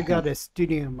 And here I got a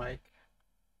studio mic.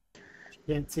 You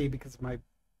can't see because of my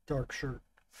dark shirt.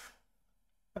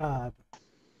 And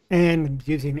I'm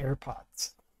using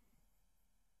AirPods.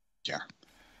 Yeah.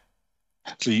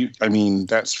 So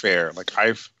that's fair. Like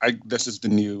this is the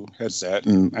new headset,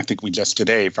 and I think we just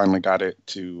today finally got it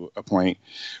to a point,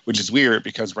 which is weird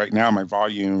because right now my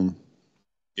volume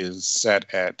is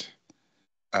set at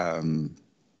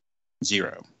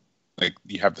 0. Like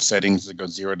you have the settings that go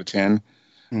 0 to 10.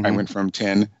 I went from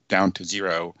 10 down to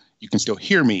 0. You can still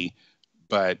hear me,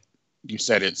 but you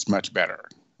said it's much better,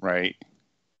 right?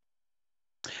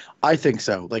 I think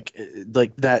so. Like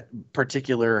that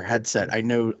particular headset, I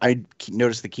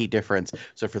noticed the key difference.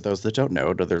 So for those that don't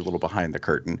know, they're a little behind the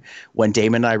curtain. When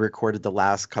Damon and I recorded the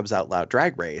last Cubs Out Loud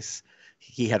drag race,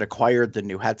 he had acquired the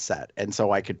new headset. And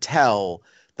so I could tell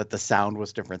that the sound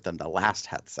was different than the last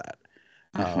headset.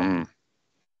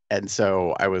 And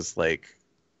so I was like,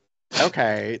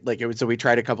 okay, like so we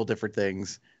tried a couple different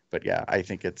things, but yeah, I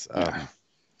think it's an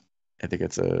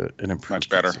improvement. Much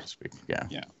better. So to speak.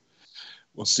 Yeah.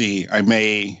 We'll see. I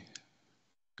may,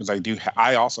 because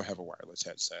I also have a wireless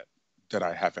headset that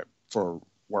I have it for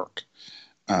work,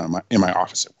 in my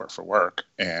office at work for work,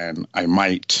 and I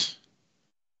might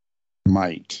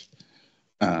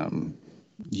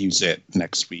use it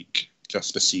next week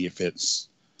just to see if it's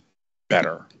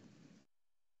better.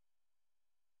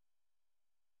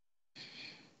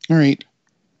 All right.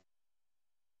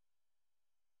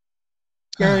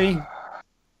 Gary,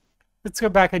 let's go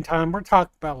back in time. We're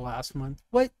talking about last month.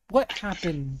 What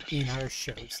happened in our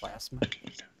shows last month?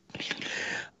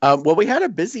 Well, we had a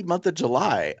busy month of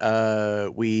July.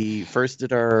 We first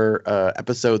did our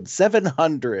episode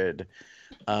 700.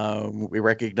 We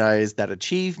recognized that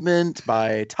achievement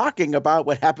by talking about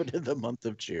what happened in the month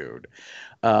of June.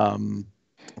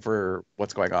 For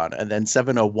what's going on. And then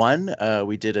 701,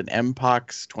 we did an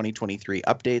MPOX 2023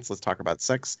 updates. Let's talk about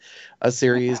sex, a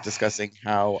series discussing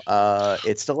how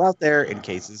it's still out there and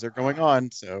cases are going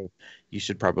on. So you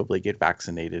should probably get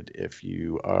vaccinated if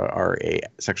you are a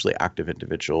sexually active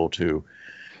individual to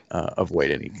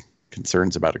avoid any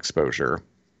concerns about exposure.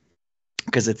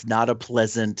 Because it's not a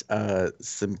pleasant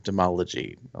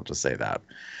symptomology. I'll just say that.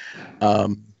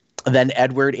 Then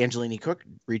Edward Angelini Cook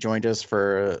rejoined us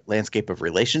for Landscape of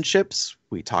Relationships.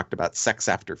 We talked about sex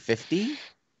after 50.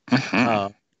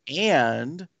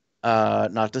 And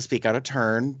not to speak out of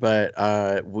turn,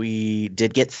 but we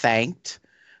did get thanked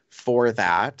for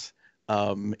that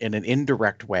in an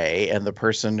indirect way. And the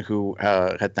person who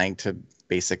had thanked had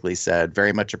basically said,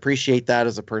 very much appreciate that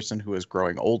as a person who is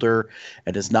growing older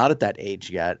and is not at that age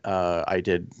yet. I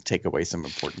did take away some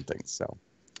important things. So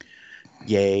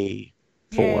yay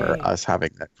for us having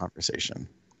that conversation.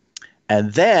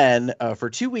 And then for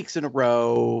 2 weeks in a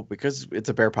row, because it's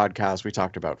a bear podcast, we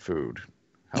talked about food.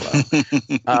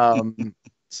 Hello.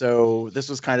 So this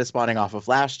was kind of spawning off of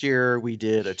last year. We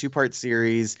did a 2-part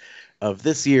series of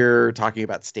this year talking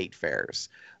about state fairs.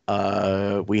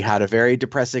 We had a very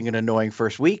depressing and annoying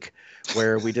first week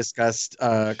where we discussed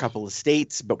a couple of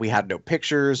states, but we had no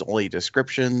pictures, only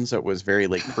descriptions. So it was very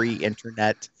like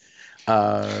pre-internet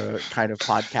kind of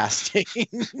podcasting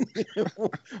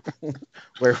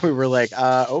where we were like,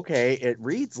 okay, it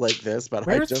reads like this, but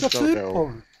Where's I just don't know.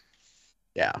 Porn?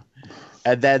 Yeah.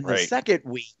 And then the second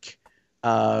week,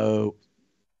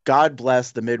 God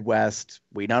bless the Midwest.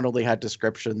 We not only had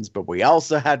descriptions, but we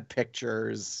also had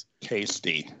pictures.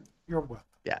 Tasty. You're welcome.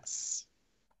 Yes.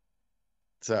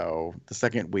 So the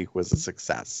second week was a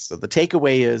success. So the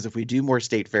takeaway is if we do more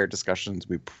state fair discussions,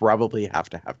 we probably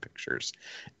have to have pictures.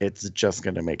 It's just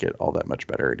going to make it all that much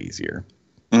better and easier.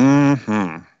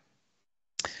 Mm-hmm.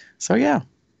 So yeah,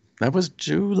 that was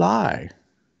July.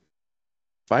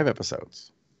 5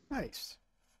 episodes. Nice.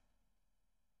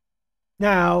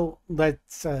 Now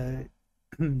let's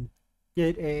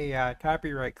get a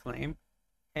copyright claim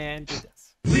and do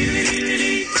this.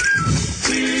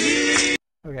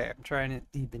 Okay, I'm trying it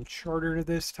even shorter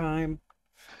this time.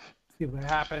 See what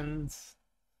happens.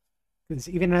 Because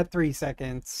even at 3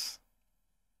 seconds,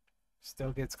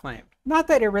 still gets claimed. Not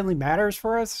that it really matters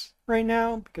for us right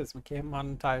now, because we can't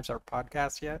monetize our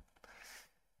podcast yet.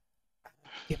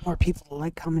 Get more people to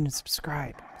like, comment, and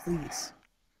subscribe, please.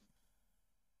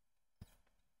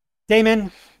 Damon,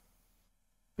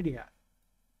 what do you got?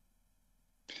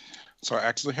 So I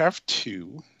actually have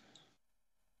two.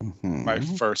 Mm-hmm. My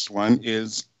first one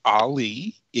is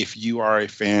Ali. If you are a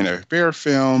fan of bear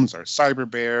films or cyber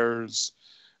bears,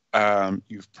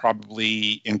 you've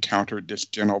probably encountered this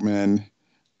gentleman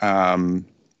known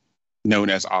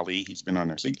as Ali. He's been on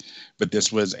there. But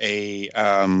this was a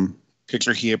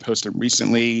picture he had posted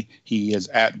recently. He is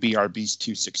at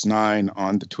BRBeast269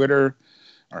 on the Twitter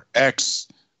or X,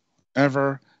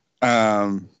 ever.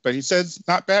 But he says,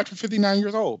 not bad for 59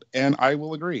 years old. And I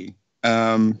will agree.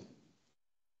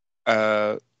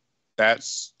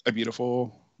 That's a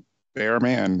beautiful bear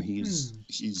man.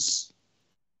 He's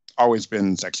always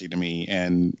been sexy to me,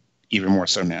 and even more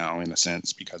so now, in a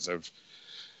sense, because of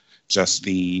just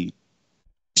the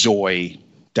joy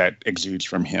that exudes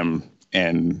from him.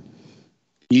 And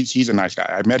he's a nice guy.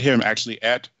 I met him actually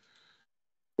at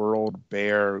World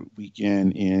Bear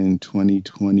Weekend in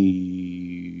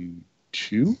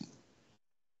 2022.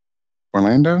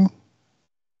 Orlando?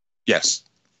 Yes,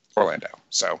 Orlando.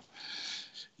 So,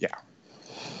 yeah.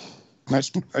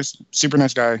 Nice, super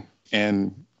nice guy,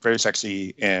 and very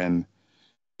sexy. And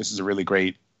this is a really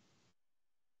great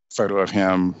photo of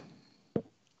him.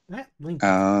 That link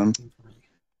isn't working for me.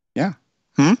 Yeah.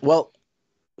 Well,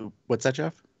 what's that,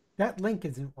 Jeff? That link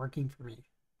isn't working for me.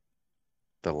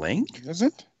 The link? Is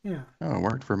it? Yeah. Oh, it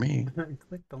worked for me. I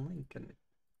clicked the link and it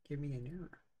gave me an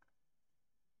error.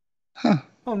 Huh.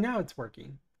 Oh, now it's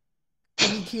working.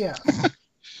 WGO.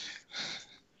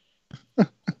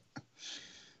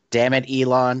 Damn it,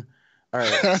 Elon. All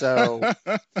right, so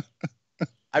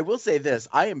I will say this.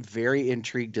 I am very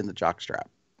intrigued in the jockstrap.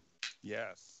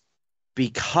 Yes.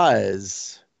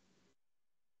 Because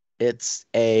it's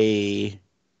a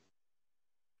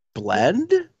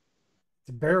blend?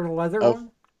 The bare leather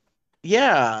one?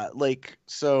 Yeah, like,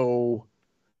 so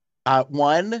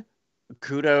one,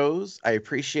 kudos. I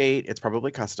appreciate it's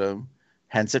probably custom,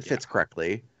 hence it fits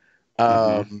correctly.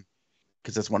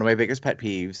 Because it's one of my biggest pet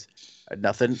peeves.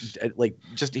 Nothing, like,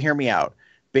 just to hear me out.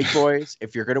 Big boys,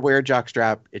 if you're going to wear a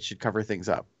jockstrap, it should cover things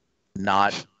up,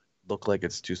 not look like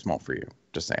it's too small for you.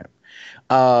 Just saying.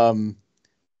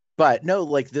 But no,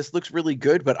 like, this looks really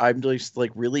good, but I'm just,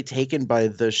 like, really taken by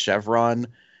the chevron,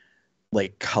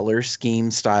 like, color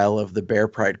scheme style of the Bear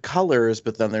Pride colors,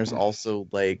 but then there's also,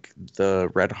 like,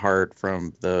 the red heart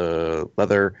from the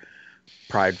leather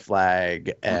pride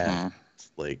flag and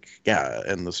like, yeah,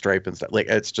 and the stripe and stuff. Like,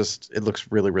 it's just, it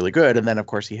looks really, really good. And then, of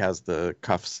course, he has the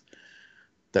cuffs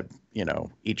that, you know,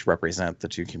 each represent the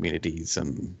two communities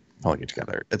and pulling it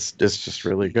together. It's just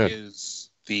really good. He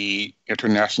is the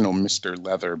International Mr.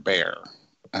 Leather Bear.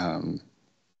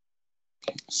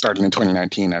 Starting in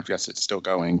 2019, I guess it's still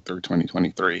going through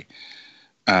 2023.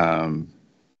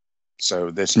 So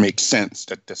this makes sense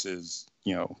that this is,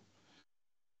 you know,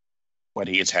 what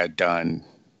he has had done.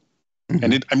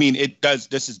 And it does.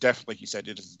 This is definitely, like you said,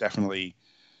 it is definitely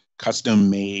custom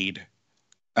made,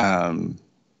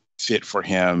 fit for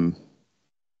him.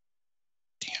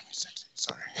 Damn, he's sexy.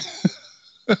 Sorry.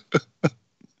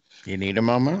 You need a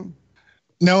moment?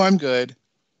 No, I'm good.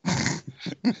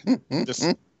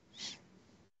 Just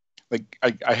like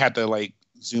I had to like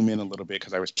zoom in a little bit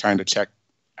because I was trying to check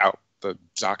out the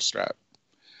jockstrap.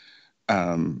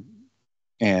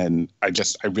 And I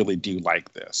really do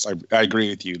like this. I agree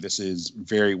with you. This is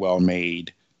very well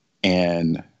made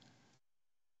and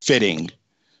fitting,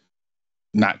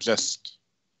 not just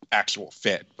actual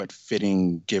fit, but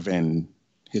fitting given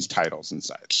his titles and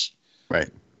such. Right.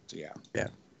 So yeah.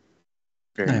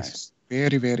 Very Nice.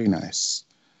 Very, very nice.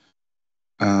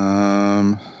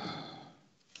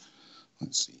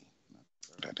 Let's see.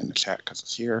 Throw that in the chat because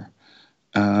it's here.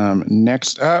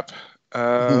 Next up.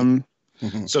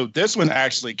 So this one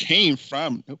actually came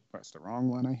from, nope, that's the wrong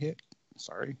one I hit.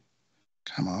 Sorry.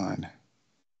 Come on.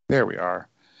 There we are.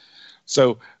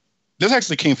 So this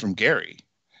actually came from Gary.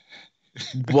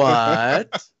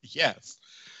 What? Yes.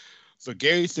 So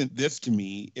Gary sent this to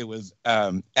me. It was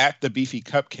at the Beefy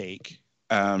Cupcake,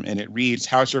 and it reads,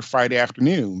 "How's your Friday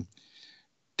afternoon?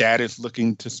 Dad is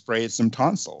looking to spray some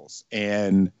tonsils."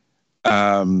 And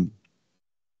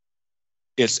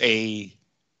it's a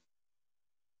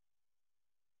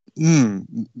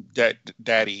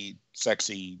daddy,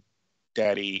 sexy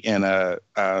daddy in a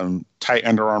tight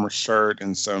Under Armour shirt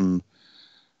and some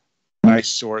nice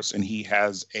shorts, and he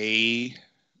has a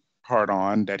hard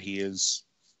on that he is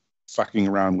fucking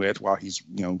around with while he's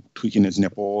tweaking his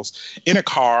nipples in a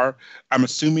car. I'm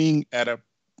assuming at a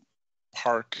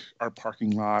park or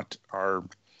parking lot or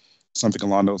something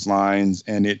along those lines,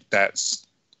 and that's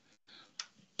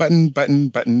button button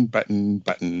button button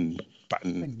button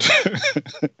button.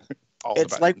 All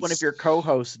it's like one of your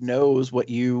co-hosts knows what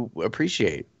you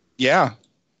appreciate. Yeah,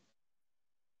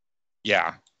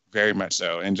 very much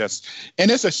so. And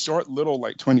it's a short little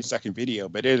like 20-second video,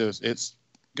 but it's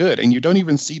good, and you don't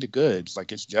even see the goods.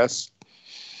 Like, it's just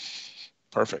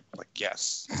perfect. Like,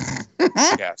 yes.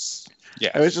 Yes.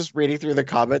 I was just reading through the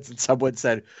comments and someone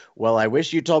said, "Well, I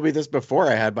wish you told me this before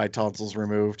I had my tonsils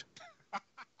removed."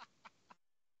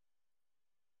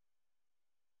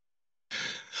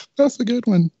 That's a good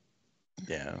one.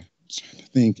 Yeah. I'm trying to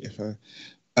think if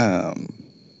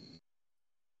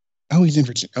oh, he's in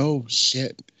Virginia. Oh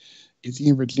shit. Is he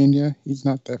in Virginia? He's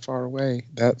not that far away.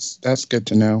 That's good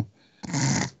to know.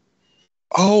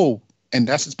 Oh, and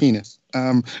that's his penis.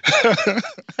 I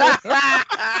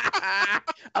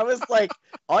was like,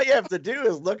 all you have to do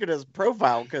is look at his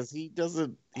profile, because he's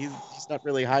not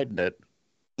really hiding it.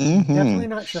 Mm-hmm. Definitely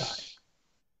not shy.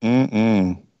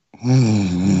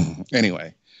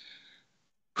 Anyway.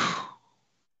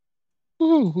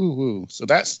 Woo, woo, woo. So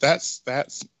that's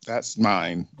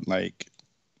mine. Like,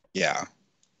 yeah.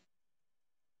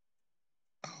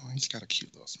 Oh, he's got a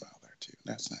cute little smile there too.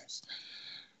 That's nice.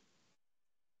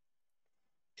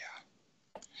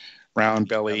 Yeah. Round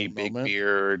belly, big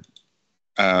beard.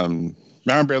 Round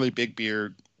belly, big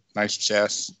beard, nice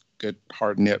chest, good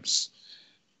hard nips,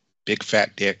 big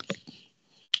fat dick.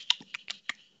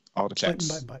 All the checks.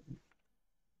 Button by button.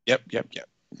 Yep.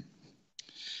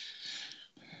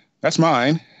 That's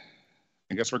mine.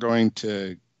 I guess we're going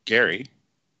to Gary.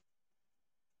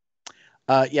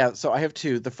 Yeah, so I have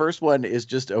two. The first one is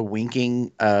just a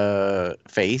winking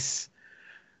face,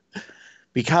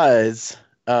 because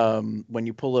when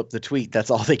you pull up the tweet, that's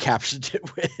all they captioned it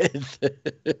with.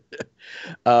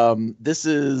 This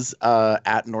is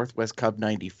at Northwest Cub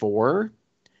 94,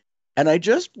 and I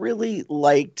just really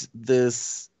liked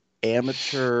this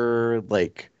amateur,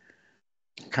 like,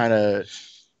 kind of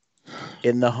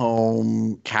in the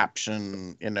home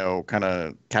caption, kind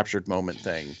of captured moment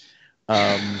thing.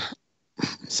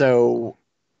 So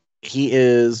he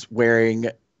is wearing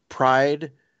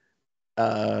Pride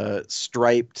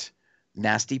striped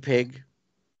Nasty Pig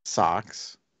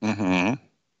socks, Mm-hmm.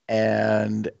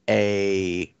 and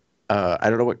a I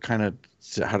don't know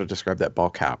how to describe that ball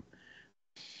cap.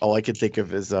 All I could think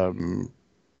of is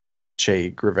Che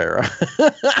Guevara.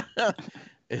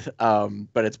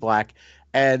 But it's black,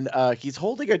 and he's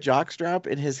holding a jockstrap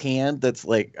in his hand that's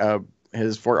like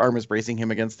his forearm is bracing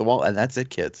him against the wall, and that's it,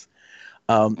 kids.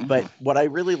 But what I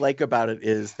really like about it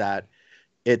is that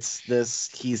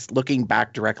he's looking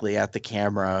back directly at the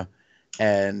camera,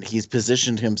 and he's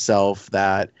positioned himself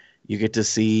that you get to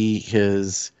see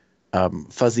his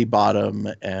fuzzy bottom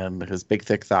and his big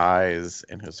thick thighs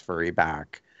and his furry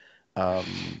back,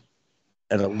 and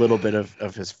a little bit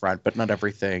of his front, but not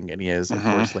everything. And he is, of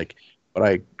course, like what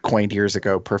I coined years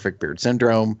ago, perfect beard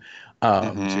syndrome. She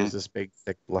has this big,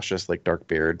 thick, luscious, like dark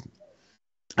beard.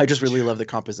 I just really love the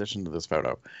composition of this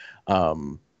photo.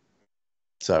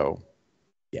 So,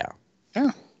 yeah.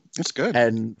 Yeah, it's good.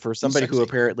 And for somebody who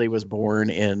apparently was born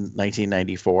in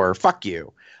 1994, fuck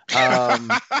you.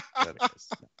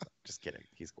 Just kidding.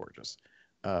 He's gorgeous.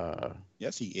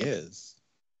 Yes, he is.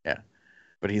 Yeah.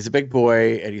 But he's a big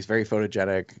boy, and he's very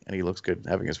photogenic, and he looks good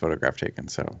having his photograph taken.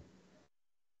 So,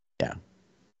 yeah.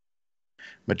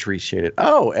 Much appreciated.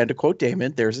 Oh, and to quote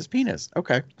Damon, there's his penis.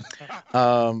 Okay.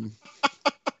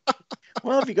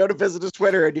 Well, if you go to visit his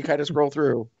Twitter and you kind of scroll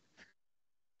through,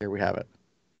 here we have it.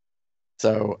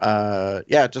 So,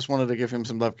 yeah, just wanted to give him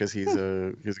some love because he's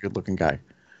a good-looking guy.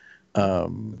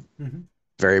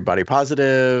 Very body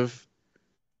positive,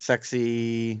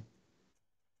 sexy.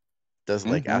 Does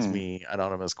ask me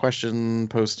anonymous question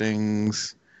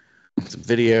postings, some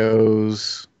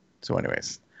videos. So,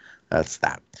 anyways, that's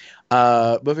that.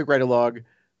 Moving right along.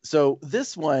 So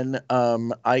this one,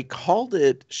 I called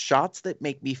it "Shots That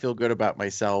Make Me Feel Good About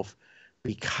Myself"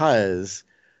 because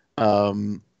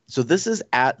So this is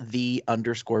at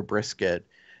 @the_brisket,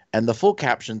 and the full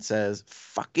caption says,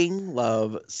 "Fucking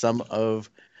love some of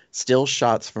still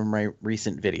shots from my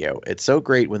recent video. It's so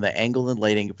great when the angle and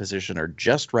lighting position are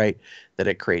just right that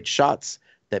it creates shots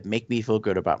that make me feel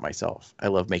good about myself. I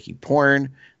love making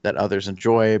porn that others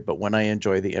enjoy, but when I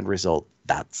enjoy the end result,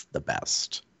 that's the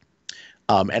best."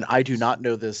 And I do not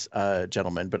know this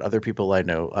gentleman, but other people I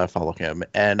know follow him,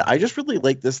 and I just really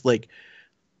like this like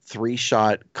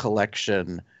 3-shot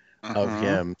collection of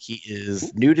him. He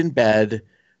is nude in bed,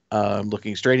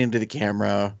 looking straight into the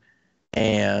camera,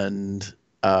 and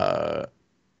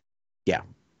yeah,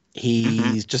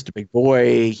 he's just a big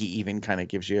boy. He even kind of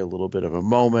gives you a little bit of a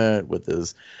moment with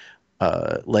his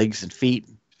legs and feet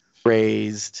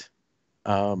raised,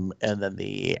 and then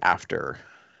the after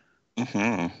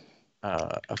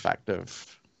effect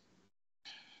of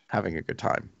having a good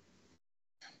time.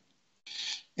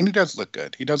 And he does look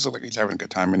good. He does look like he's having a good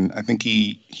time. And I think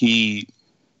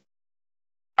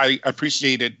I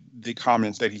appreciated the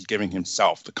comments that he's giving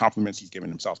himself, the compliments he's giving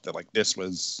himself, that like, this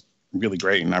was really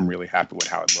great and I'm really happy with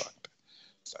how it looked.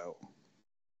 So,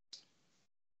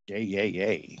 yay, yay,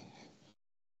 yay.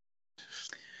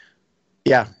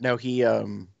 Yeah, no,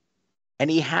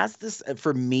 and he has this,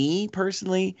 for me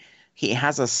personally, he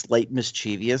has a slight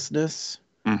mischievousness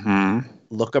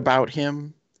look about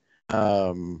him.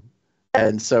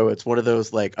 And so it's one of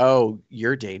those like, oh,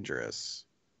 you're dangerous.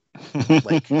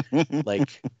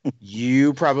 like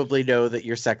you probably know that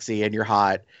you're sexy and you're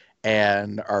hot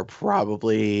and are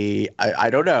probably, I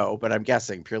don't know, but I'm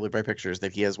guessing purely by pictures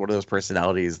that he has one of those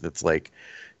personalities that's like,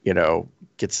 you know,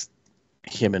 gets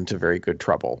him into very good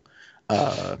trouble.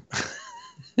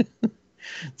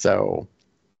 So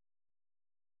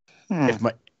if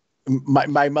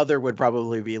my mother would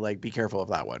probably be like, be careful of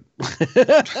that one.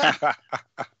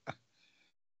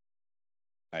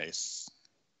 Nice.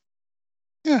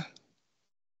 Yeah.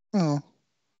 Oh,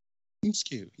 he's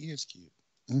cute. He is cute.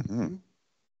 And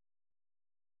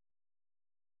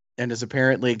is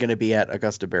apparently going to be at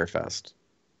Augusta Bear Fest.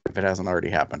 If it hasn't already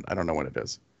happened. I don't know when it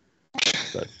is.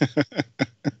 But...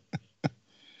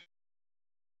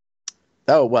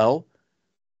 oh, well.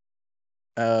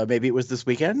 Maybe it was this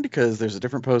weekend because there's a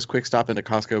different post. Quick stop into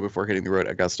Costco before hitting the road,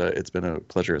 Augusta. It's been a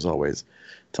pleasure as always.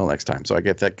 Till next time. So I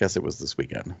guess it was this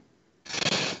weekend.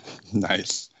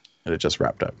 Nice. And it just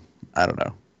wrapped up. I don't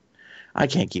know. I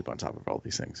can't keep on top of all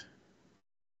these things.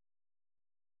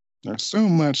 There's so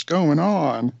much going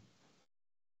on.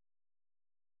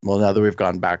 Well, now that we've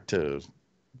gone back to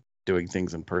doing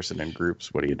things in person in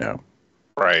groups, what do you know?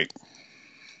 Right.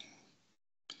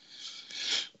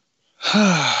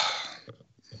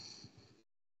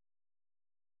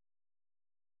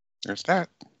 There's that.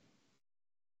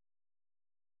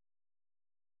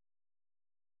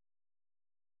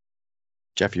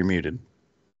 Jeff, you're muted.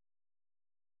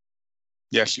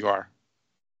 Yes, you are.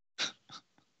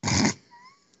 I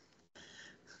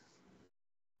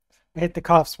hit the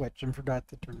cough switch and forgot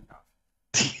to turn it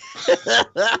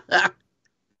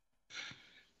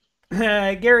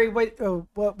off. Gary, what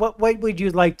would you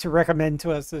like to recommend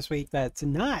to us this week that's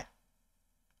not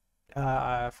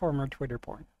former Twitter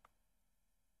porn?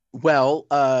 Well,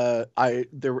 I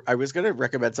was going to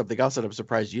recommend something else, and I'm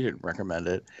surprised you didn't recommend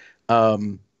it.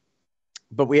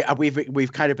 But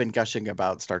we've kind of been gushing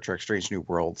about Star Trek: Strange New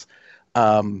Worlds.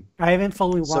 I haven't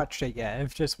fully watched it yet.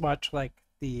 I've just watched like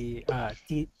the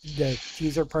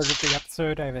teaser part of the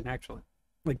episode. I haven't actually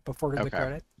before the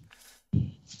credit.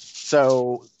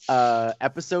 So,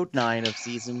 episode 9 of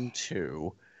season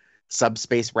 2,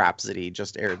 Subspace Rhapsody,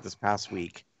 just aired this past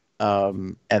week.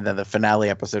 And then the finale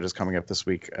episode is coming up this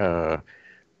week. I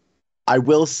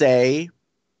will say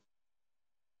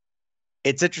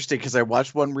it's interesting because I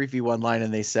watched one review online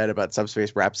and they said about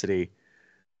Subspace Rhapsody.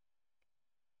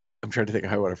 I'm trying to think of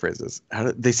how I want to phrase this.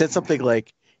 They said something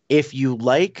like, if you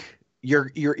like,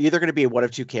 you're either going to be in one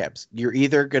of two camps. You're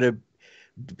either going to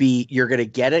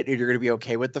get it and you're going to be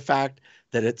okay with the fact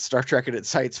that it's Star Trek and it's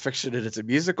science fiction and it's a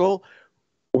musical,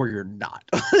 or you're not.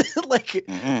 It's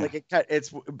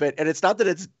not that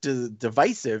it's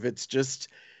divisive. It's just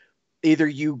either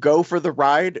you go for the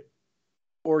ride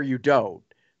or you don't.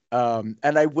 And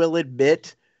I will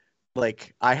admit,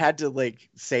 I had to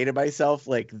say to myself,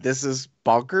 this is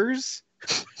bonkers.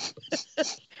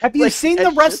 Have you seen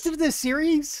the rest of the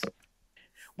series?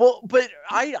 Well, but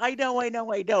I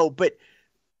know, but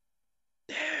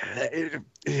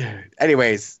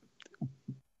anyways,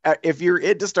 if you're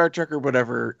into Star Trek or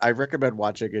whatever, I recommend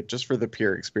watching it just for the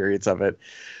pure experience of it.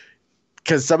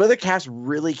 Because some of the cast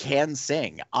really can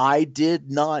sing. I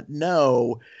did not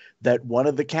know that one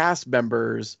of the cast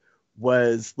members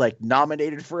was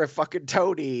nominated for a fucking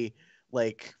Tony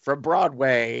like from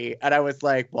Broadway. And I was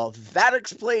like, well, that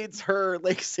explains her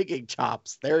like singing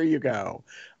chops. There you go.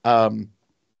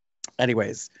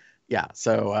 Anyways, yeah.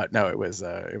 So no, it was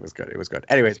good. It was good.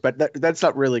 Anyways, but that's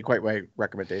not really quite my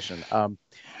recommendation.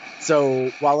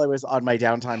 So while I was on my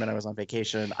downtime and I was on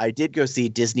vacation, I did go see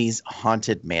Disney's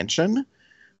Haunted Mansion,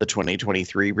 the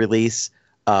 2023 release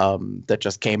that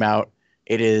just came out.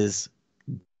 It is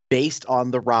based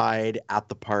on the ride at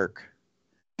the park.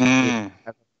 If you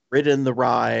have ridden the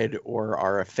ride or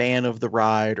are a fan of the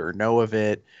ride or know of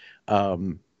it,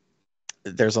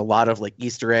 there's a lot of like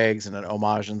Easter eggs and an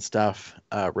homage and stuff.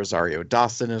 Rosario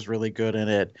Dawson is really good in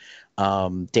it.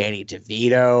 Danny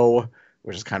DeVito,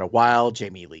 which is kind of wild.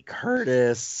 Jamie Lee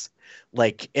Curtis.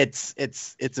 Like it's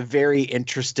a very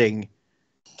interesting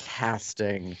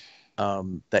casting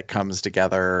that comes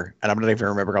together. And I'm not even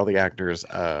remembering all the actors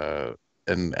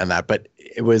and that, but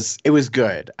it was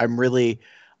good. I really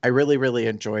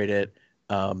enjoyed it.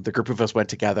 The group of us went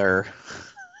together.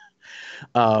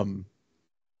 And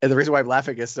the reason why I'm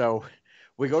laughing is so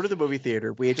we go to the movie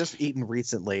theater. We had just eaten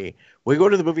recently. We go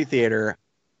to the movie theater.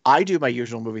 I do my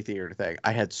usual movie theater thing.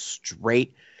 I head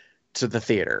straight to the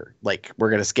theater. Like,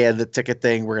 we're going to scan the ticket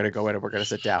thing. We're going to go in and we're going to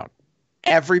sit down.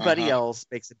 Everybody else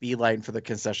makes a beeline for the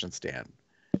concession stand.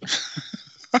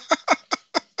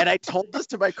 And I told this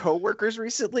to my coworkers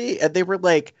recently, and they were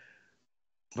like,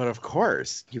 but of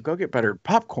course, you go get buttered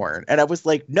popcorn. And I was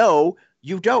like, no,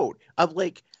 you don't. I'm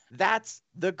like, that's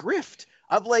the grift.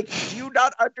 I'm like, do you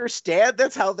not understand?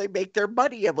 That's how they make their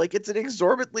money. I'm like, it's an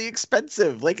exorbitantly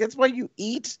expensive. Like, it's why you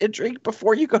eat and drink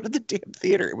before you go to the damn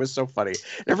theater. It was so funny.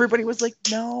 And everybody was like,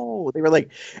 no. They were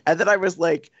like, and then I was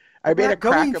like, I made a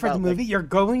crack going for about the movie. like, You're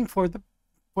going for the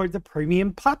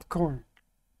premium popcorn.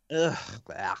 no.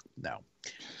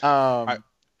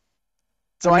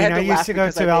 So I had to used to go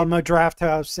because to Alamo Draft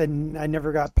House, and I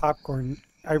never got popcorn.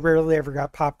 I rarely ever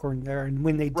got popcorn there, and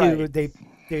when they do,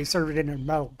 they serve it in a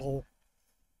metal bowl.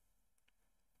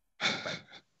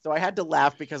 So I had to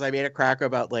laugh because I made a crack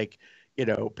about like,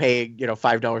 paying,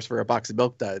 $5 for a box of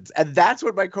Milk Duds. And that's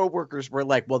when my coworkers were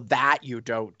like, well, that you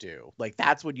don't do. Like,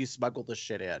 that's when you smuggle the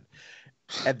shit in.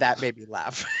 And that made me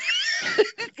laugh.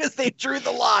 Because they drew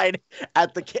the line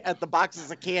at the boxes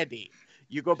of candy.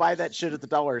 You go buy that shit at the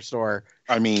dollar store.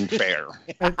 I mean, fair.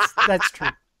 That's true.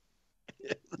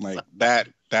 Like that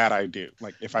I do.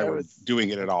 Like, if I were doing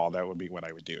it at all, that would be what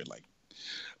I would do. Like,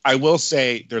 I will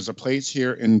say there's a place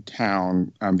here in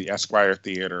town, the Esquire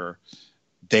Theater.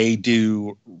 They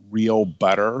do real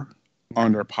butter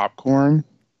on their popcorn.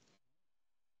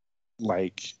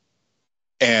 Like,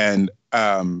 and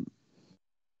the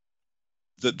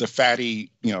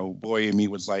fatty, boy in me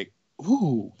was like,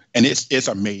 ooh, and it's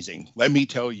amazing. Let me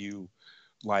tell you,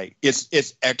 like,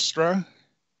 it's extra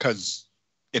because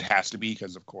it has to be,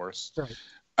 because of course, right.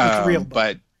 It's real butter.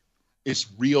 But it's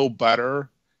real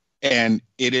butter. And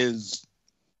it is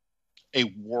a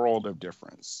world of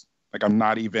difference. Like, I'm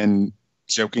not even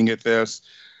joking at this.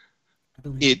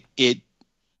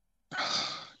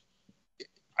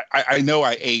 I know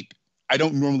I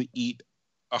don't normally eat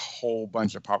a whole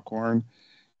bunch of popcorn,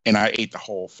 and I ate the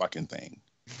whole fucking thing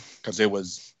because it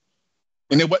was,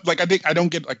 and it was like, I don't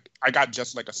get, like, I got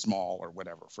just like a small or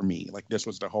whatever for me. Like, this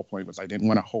was the whole point, was I didn't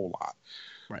want a whole lot,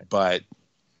 right? But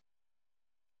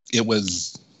it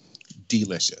was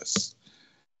delicious.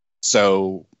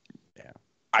 So yeah,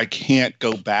 I can't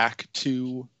go back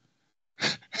to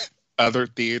other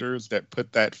theaters that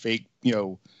put that fake,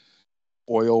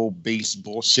 oil-based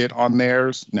bullshit on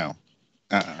theirs. No.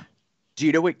 Do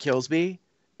you know what kills me?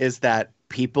 Is that some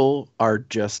people are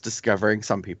just discovering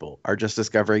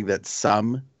that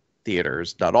some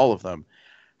theaters, not all of them,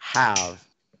 have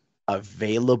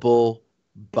available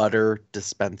butter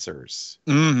dispensers.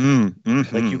 Like,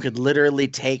 you could literally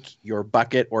take your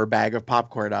bucket or bag of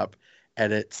popcorn up,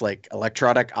 and it's like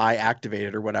electronic eye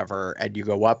activated or whatever, and you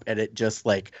go up and it just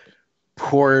like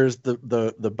pours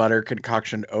the butter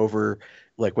concoction over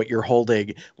like what you're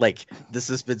holding. Like, this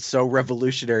has been so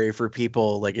revolutionary for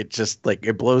people. Like, it just like,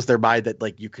 it blows their mind that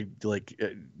like you could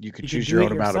choose your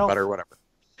own amount of butter or whatever.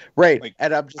 Right. Like,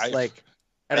 and I'm just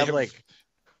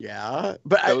yeah,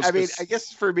 but I mean, I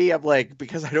guess for me, I'm like,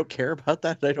 because I don't care about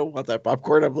that, I don't want that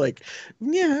popcorn. I'm like,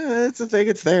 yeah, it's a thing,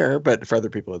 it's there. But for other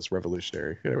people, it's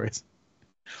revolutionary. Anyways,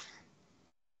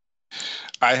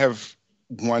 I have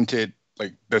wanted,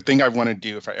 like, the thing I want to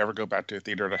do if I ever go back to a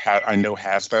theater that I know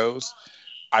has those,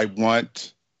 I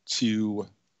want to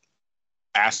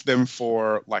ask them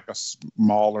for like a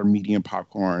small or medium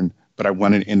popcorn, but I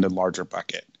want it in the larger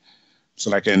bucket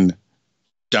so that I can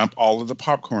dump all of the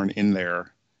popcorn in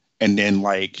there. And then,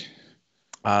 like,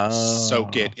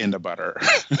 soak Oh, it in the butter,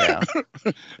 yeah,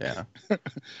 yeah.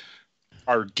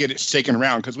 or get it shaken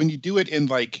around. Because when you do it in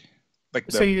like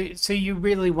So the you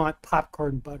really want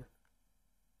popcorn butter?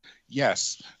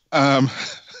 yes, um,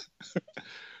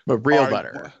 But or real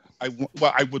butter.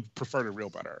 well, I would prefer the real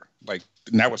butter. Like,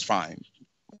 and that was fine.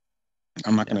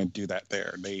 I'm not Yeah. going to do that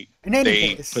there. In any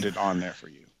They case, put it on there for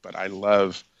you. But I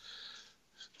love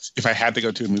if I had to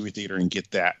go to a movie theater and get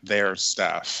that their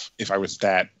stuff. If I was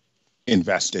that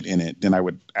invested in it, then I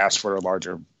would ask for a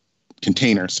larger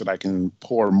container so that I can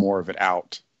pour more of it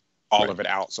out, all Right. of it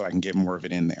out, so I can get more of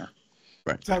it in there.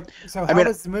 Right. so I how mean,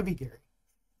 was the movie, Gary?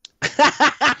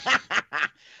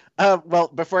 well,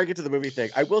 before I get to the movie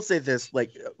thing, I will say this: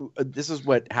 like, this is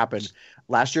what happened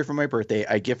last year for my birthday.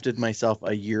 I gifted myself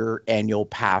a year annual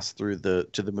pass through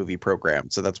the movie program,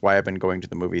 so that's why I've been going to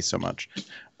the movies so much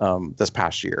this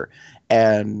past year.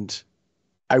 And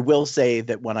I will say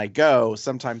that when I go,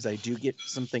 sometimes I do get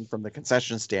something from the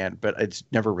concession stand, but it's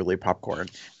never really popcorn.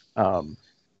 Um,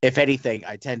 if anything,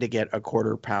 I tend to get a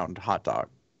quarter-pound hot dog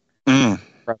Mm.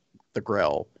 from the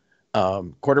grill.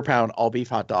 Quarter pound all beef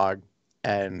hot dog,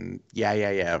 and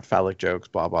yeah, phallic jokes,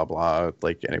 blah blah blah.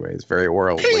 Like, anyways, very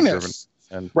oral, like driven, Penis.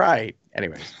 and right.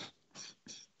 Anyways,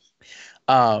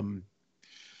 um,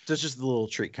 so it's just a little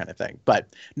treat kind of thing.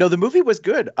 But no, the movie was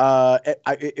good.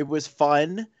 It was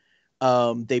fun.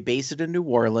 They base it in New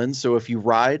Orleans, so if you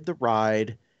ride the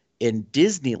ride in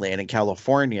Disneyland in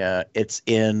California, it's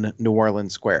in New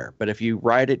Orleans Square. But if you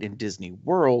ride it in Disney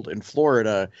World in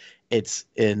Florida, it's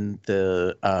in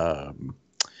the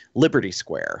Liberty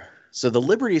Square. So the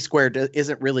Liberty Square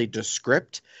isn't really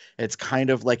descript. It's kind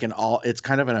of like it's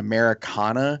kind of an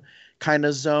Americana kind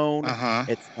of zone. Uh-huh.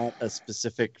 It's not a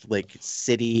specific like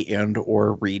city and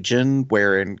or region,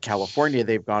 where in California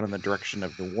they've gone in the direction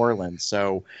of New Orleans.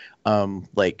 So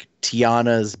like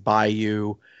Tiana's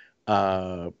Bayou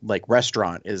like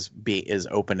restaurant is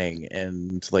opening,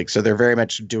 and like, so they're very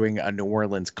much doing a New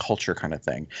Orleans culture kind of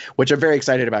thing, which I'm very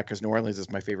excited about because New Orleans is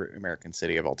my favorite American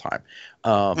city of all time.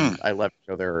 Mm. I love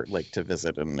to go there, like, to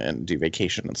visit and do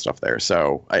vacation and stuff there.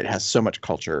 So it has so much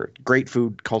culture, great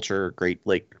food culture, great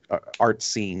like art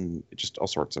scene, just all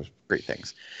sorts of great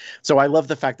things. So I love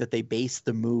the fact that they base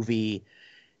the movie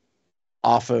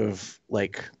off of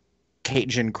like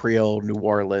Cajun Creole New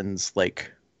Orleans,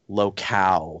 like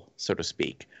locale, so to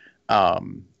speak. I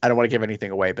don't want to give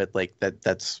anything away, but like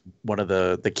that's one of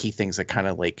the key things that kind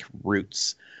of like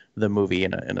roots the movie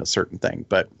in a certain thing.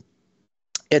 But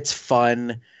it's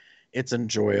fun, it's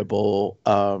enjoyable.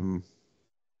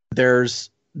 There's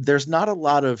not a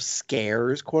lot of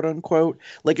scares, quote unquote.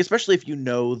 Like, especially if you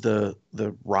know the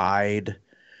ride,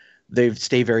 they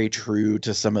stay very true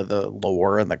to some of the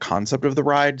lore and the concept of the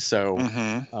ride. So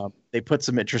Mm-hmm. they put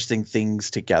some interesting things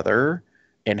together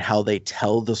in how they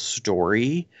tell the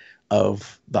story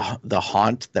of the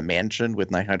haunt, the mansion with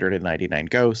 999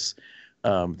 ghosts.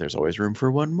 There's always room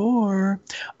for one more.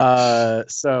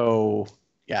 So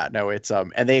yeah, no, it's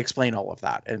and they explain all of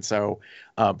that. And so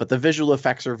but the visual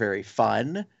effects are very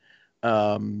fun.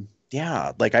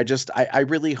 Yeah, like I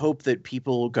really hope that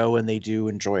people go and they do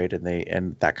enjoy it,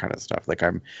 and that kind of stuff. Like,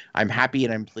 I'm happy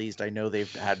and I'm pleased. I know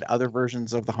they've had other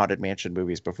versions of the Haunted Mansion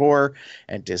movies before,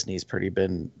 and Disney's pretty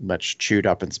been much chewed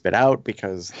up and spit out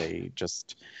because they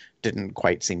just didn't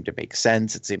quite seem to make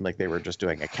sense. It seemed like they were just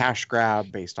doing a cash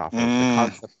grab based off of the Mm.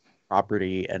 concept of the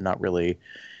property and not really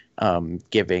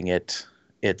giving it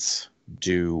its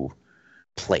due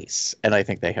place. And I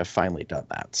think they have finally done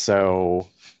that. So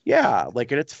yeah,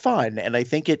 like, and it's fun, and I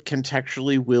think it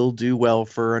contextually will do well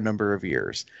for a number of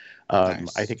years. I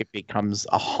Nice. think it becomes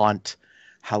a haunt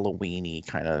Halloweeny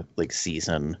kind of like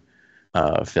season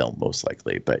film, most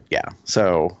likely. But yeah,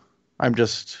 so I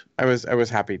was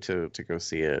happy to go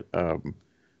see it.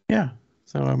 Yeah,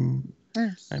 so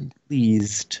Nice. I'm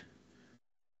pleased.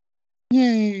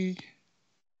 Yay.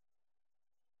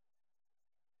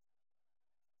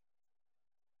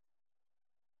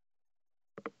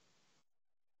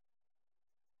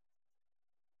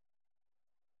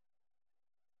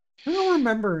 I don't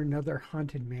remember another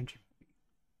haunted mansion.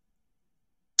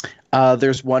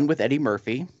 There's one with Eddie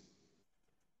Murphy.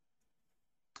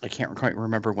 I can't quite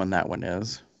remember when that one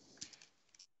is.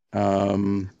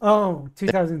 Oh,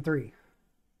 2003.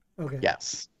 Okay.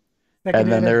 Yes. Second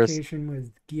And then there's adaptation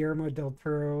was Guillermo del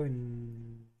Toro,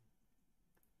 and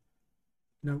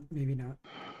no, maybe not.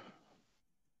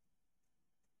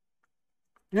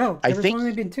 No, I there's think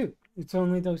only been two. It's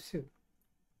only those two.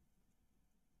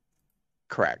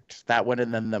 correct. That one,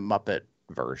 and then the Muppet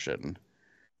version.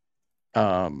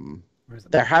 Where's the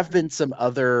There Muppet have version? been some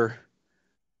other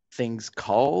things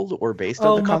called or based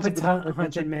on Oh, the concept Muppets of the Haunted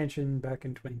Haunted Mansion. Mansion back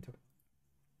in 2020.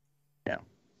 Yeah.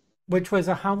 Which was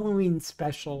a Halloween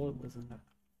special. It wasn't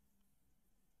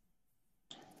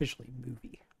officially a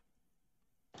movie.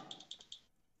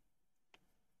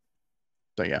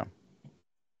 So yeah.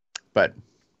 But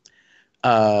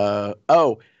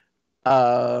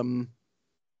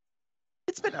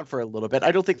it's been out for a little bit.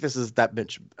 I don't think this is that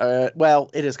much.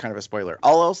 Well, it is kind of a spoiler.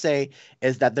 All I'll say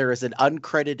is that there is an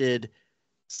uncredited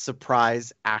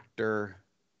surprise actor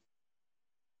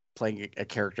playing a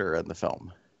character in the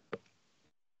film.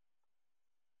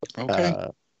 Okay.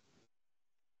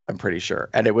 I'm pretty sure,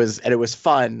 and it was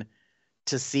fun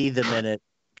to see them in it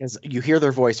because you hear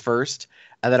their voice first,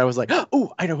 and then I was like,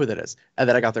 "Oh, I know who that is," and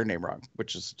then I got their name wrong,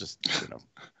 which is just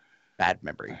bad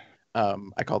memory.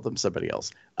 I called them somebody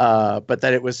else, but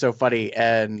then it was so funny,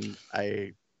 and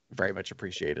I very much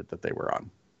appreciated that they were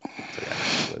on. So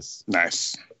yeah, it was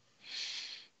Nice.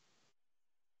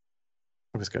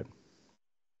 It was good.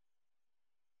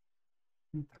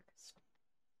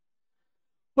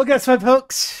 Well, guess what,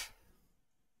 folks?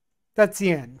 That's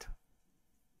the end.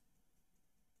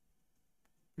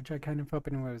 Which I kind of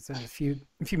hoping was a few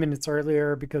minutes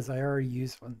earlier because I already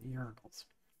used one of the urinals.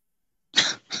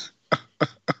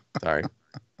 Sorry.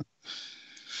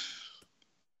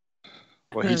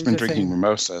 Well, he's been drinking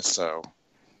mimosa, so.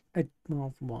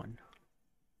 One.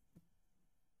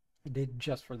 I did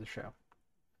just for the show.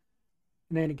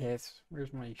 In any case,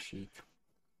 where's my sheet?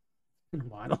 In a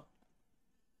while.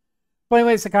 Plenty of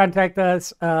ways to contact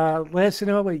us. Let us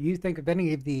know what you think of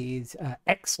any of these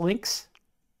X links.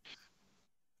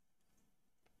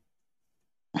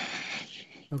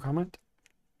 No comment?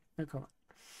 No comment.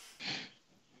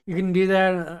 You can do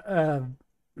that.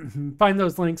 Find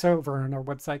those links over on our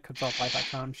website,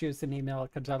 COL705.com. Shoot us an email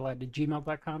at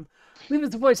COL705@gmail.com. Leave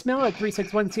us a voicemail at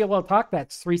 361-COL-TALK.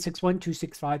 That's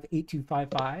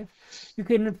 361-265-8255. You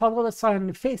can follow us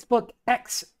on Facebook,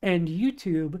 X, and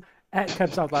YouTube at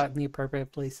COL705 in the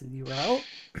appropriate place in the URL.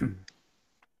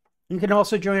 You can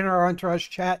also join our Entourage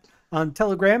chat on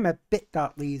Telegram at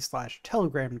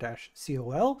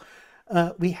bit.ly/telegram-COL.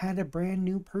 We had a brand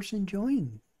new person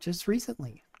join just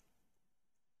recently.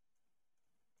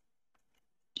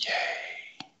 Yay.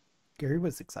 Gary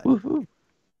was excited. Woohoo.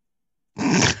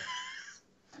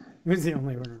 He was the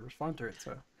only one to respond to it,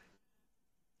 so.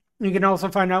 You can also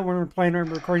find out when we're planning on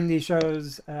recording these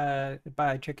shows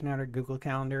by checking out our Google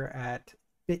Calendar at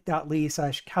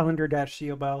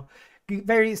bit.ly/calendar-COL.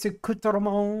 Various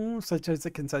accoutrements, such as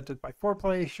the Consented by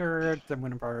Foreplay shirt, and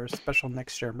one of our special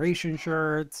Next Generation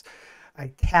shirts, a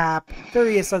cap,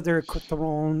 various other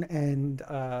accoutrements, and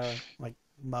like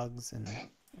mugs. And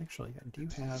actually, I do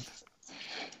have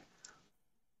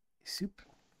soup,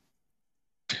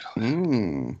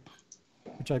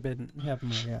 which I've been having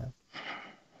my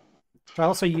which I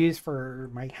also use for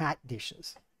my hat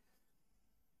dishes.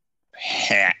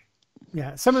 Hat.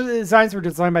 Yeah, some of the designs were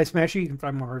designed by Smashy. You can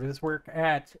find more of his work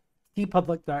at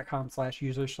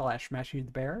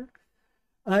tpublic.com/user/SmashyTheBear.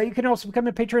 You can also become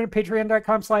a patron at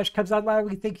patreon.com/CubsOutLoud.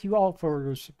 We thank you all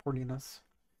for supporting us.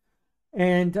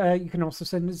 And you can also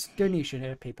send us a donation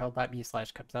at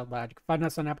paypal.me/CubsOutLoud. You can find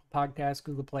us on Apple Podcasts,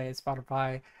 Google Play,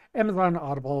 Spotify, Amazon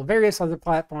Audible, various other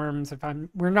platforms. If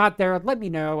we're not there, let me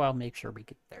know. I'll make sure we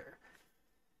get there.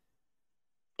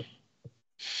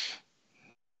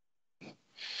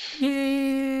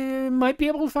 You might be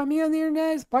able to find me on the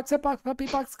internet. Box up, box puppy,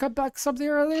 box cut, box something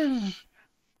or other.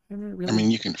 I mean,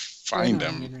 you can find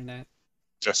them. The internet.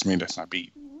 Just mean that's not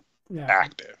be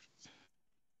active.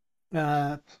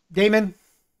 Damon.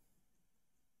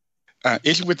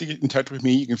 If you would get in touch with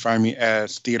me, you can find me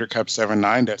as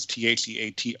TheaterCub79. That's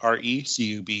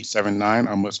TheaterCub79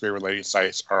 on most related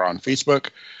sites or on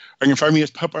Facebook. Or you can find me as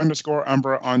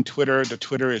Pup_Umbra on Twitter. The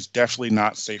Twitter is definitely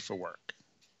not safe for work.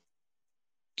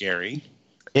 Gary.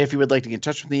 If you would like to get in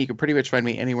touch with me, you can pretty much find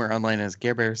me anywhere online as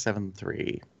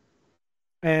GareBear73.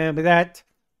 And with that,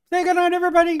 say good night,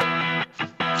 everybody.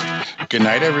 Good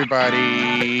night,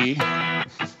 everybody.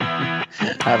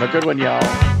 Have a good one, y'all.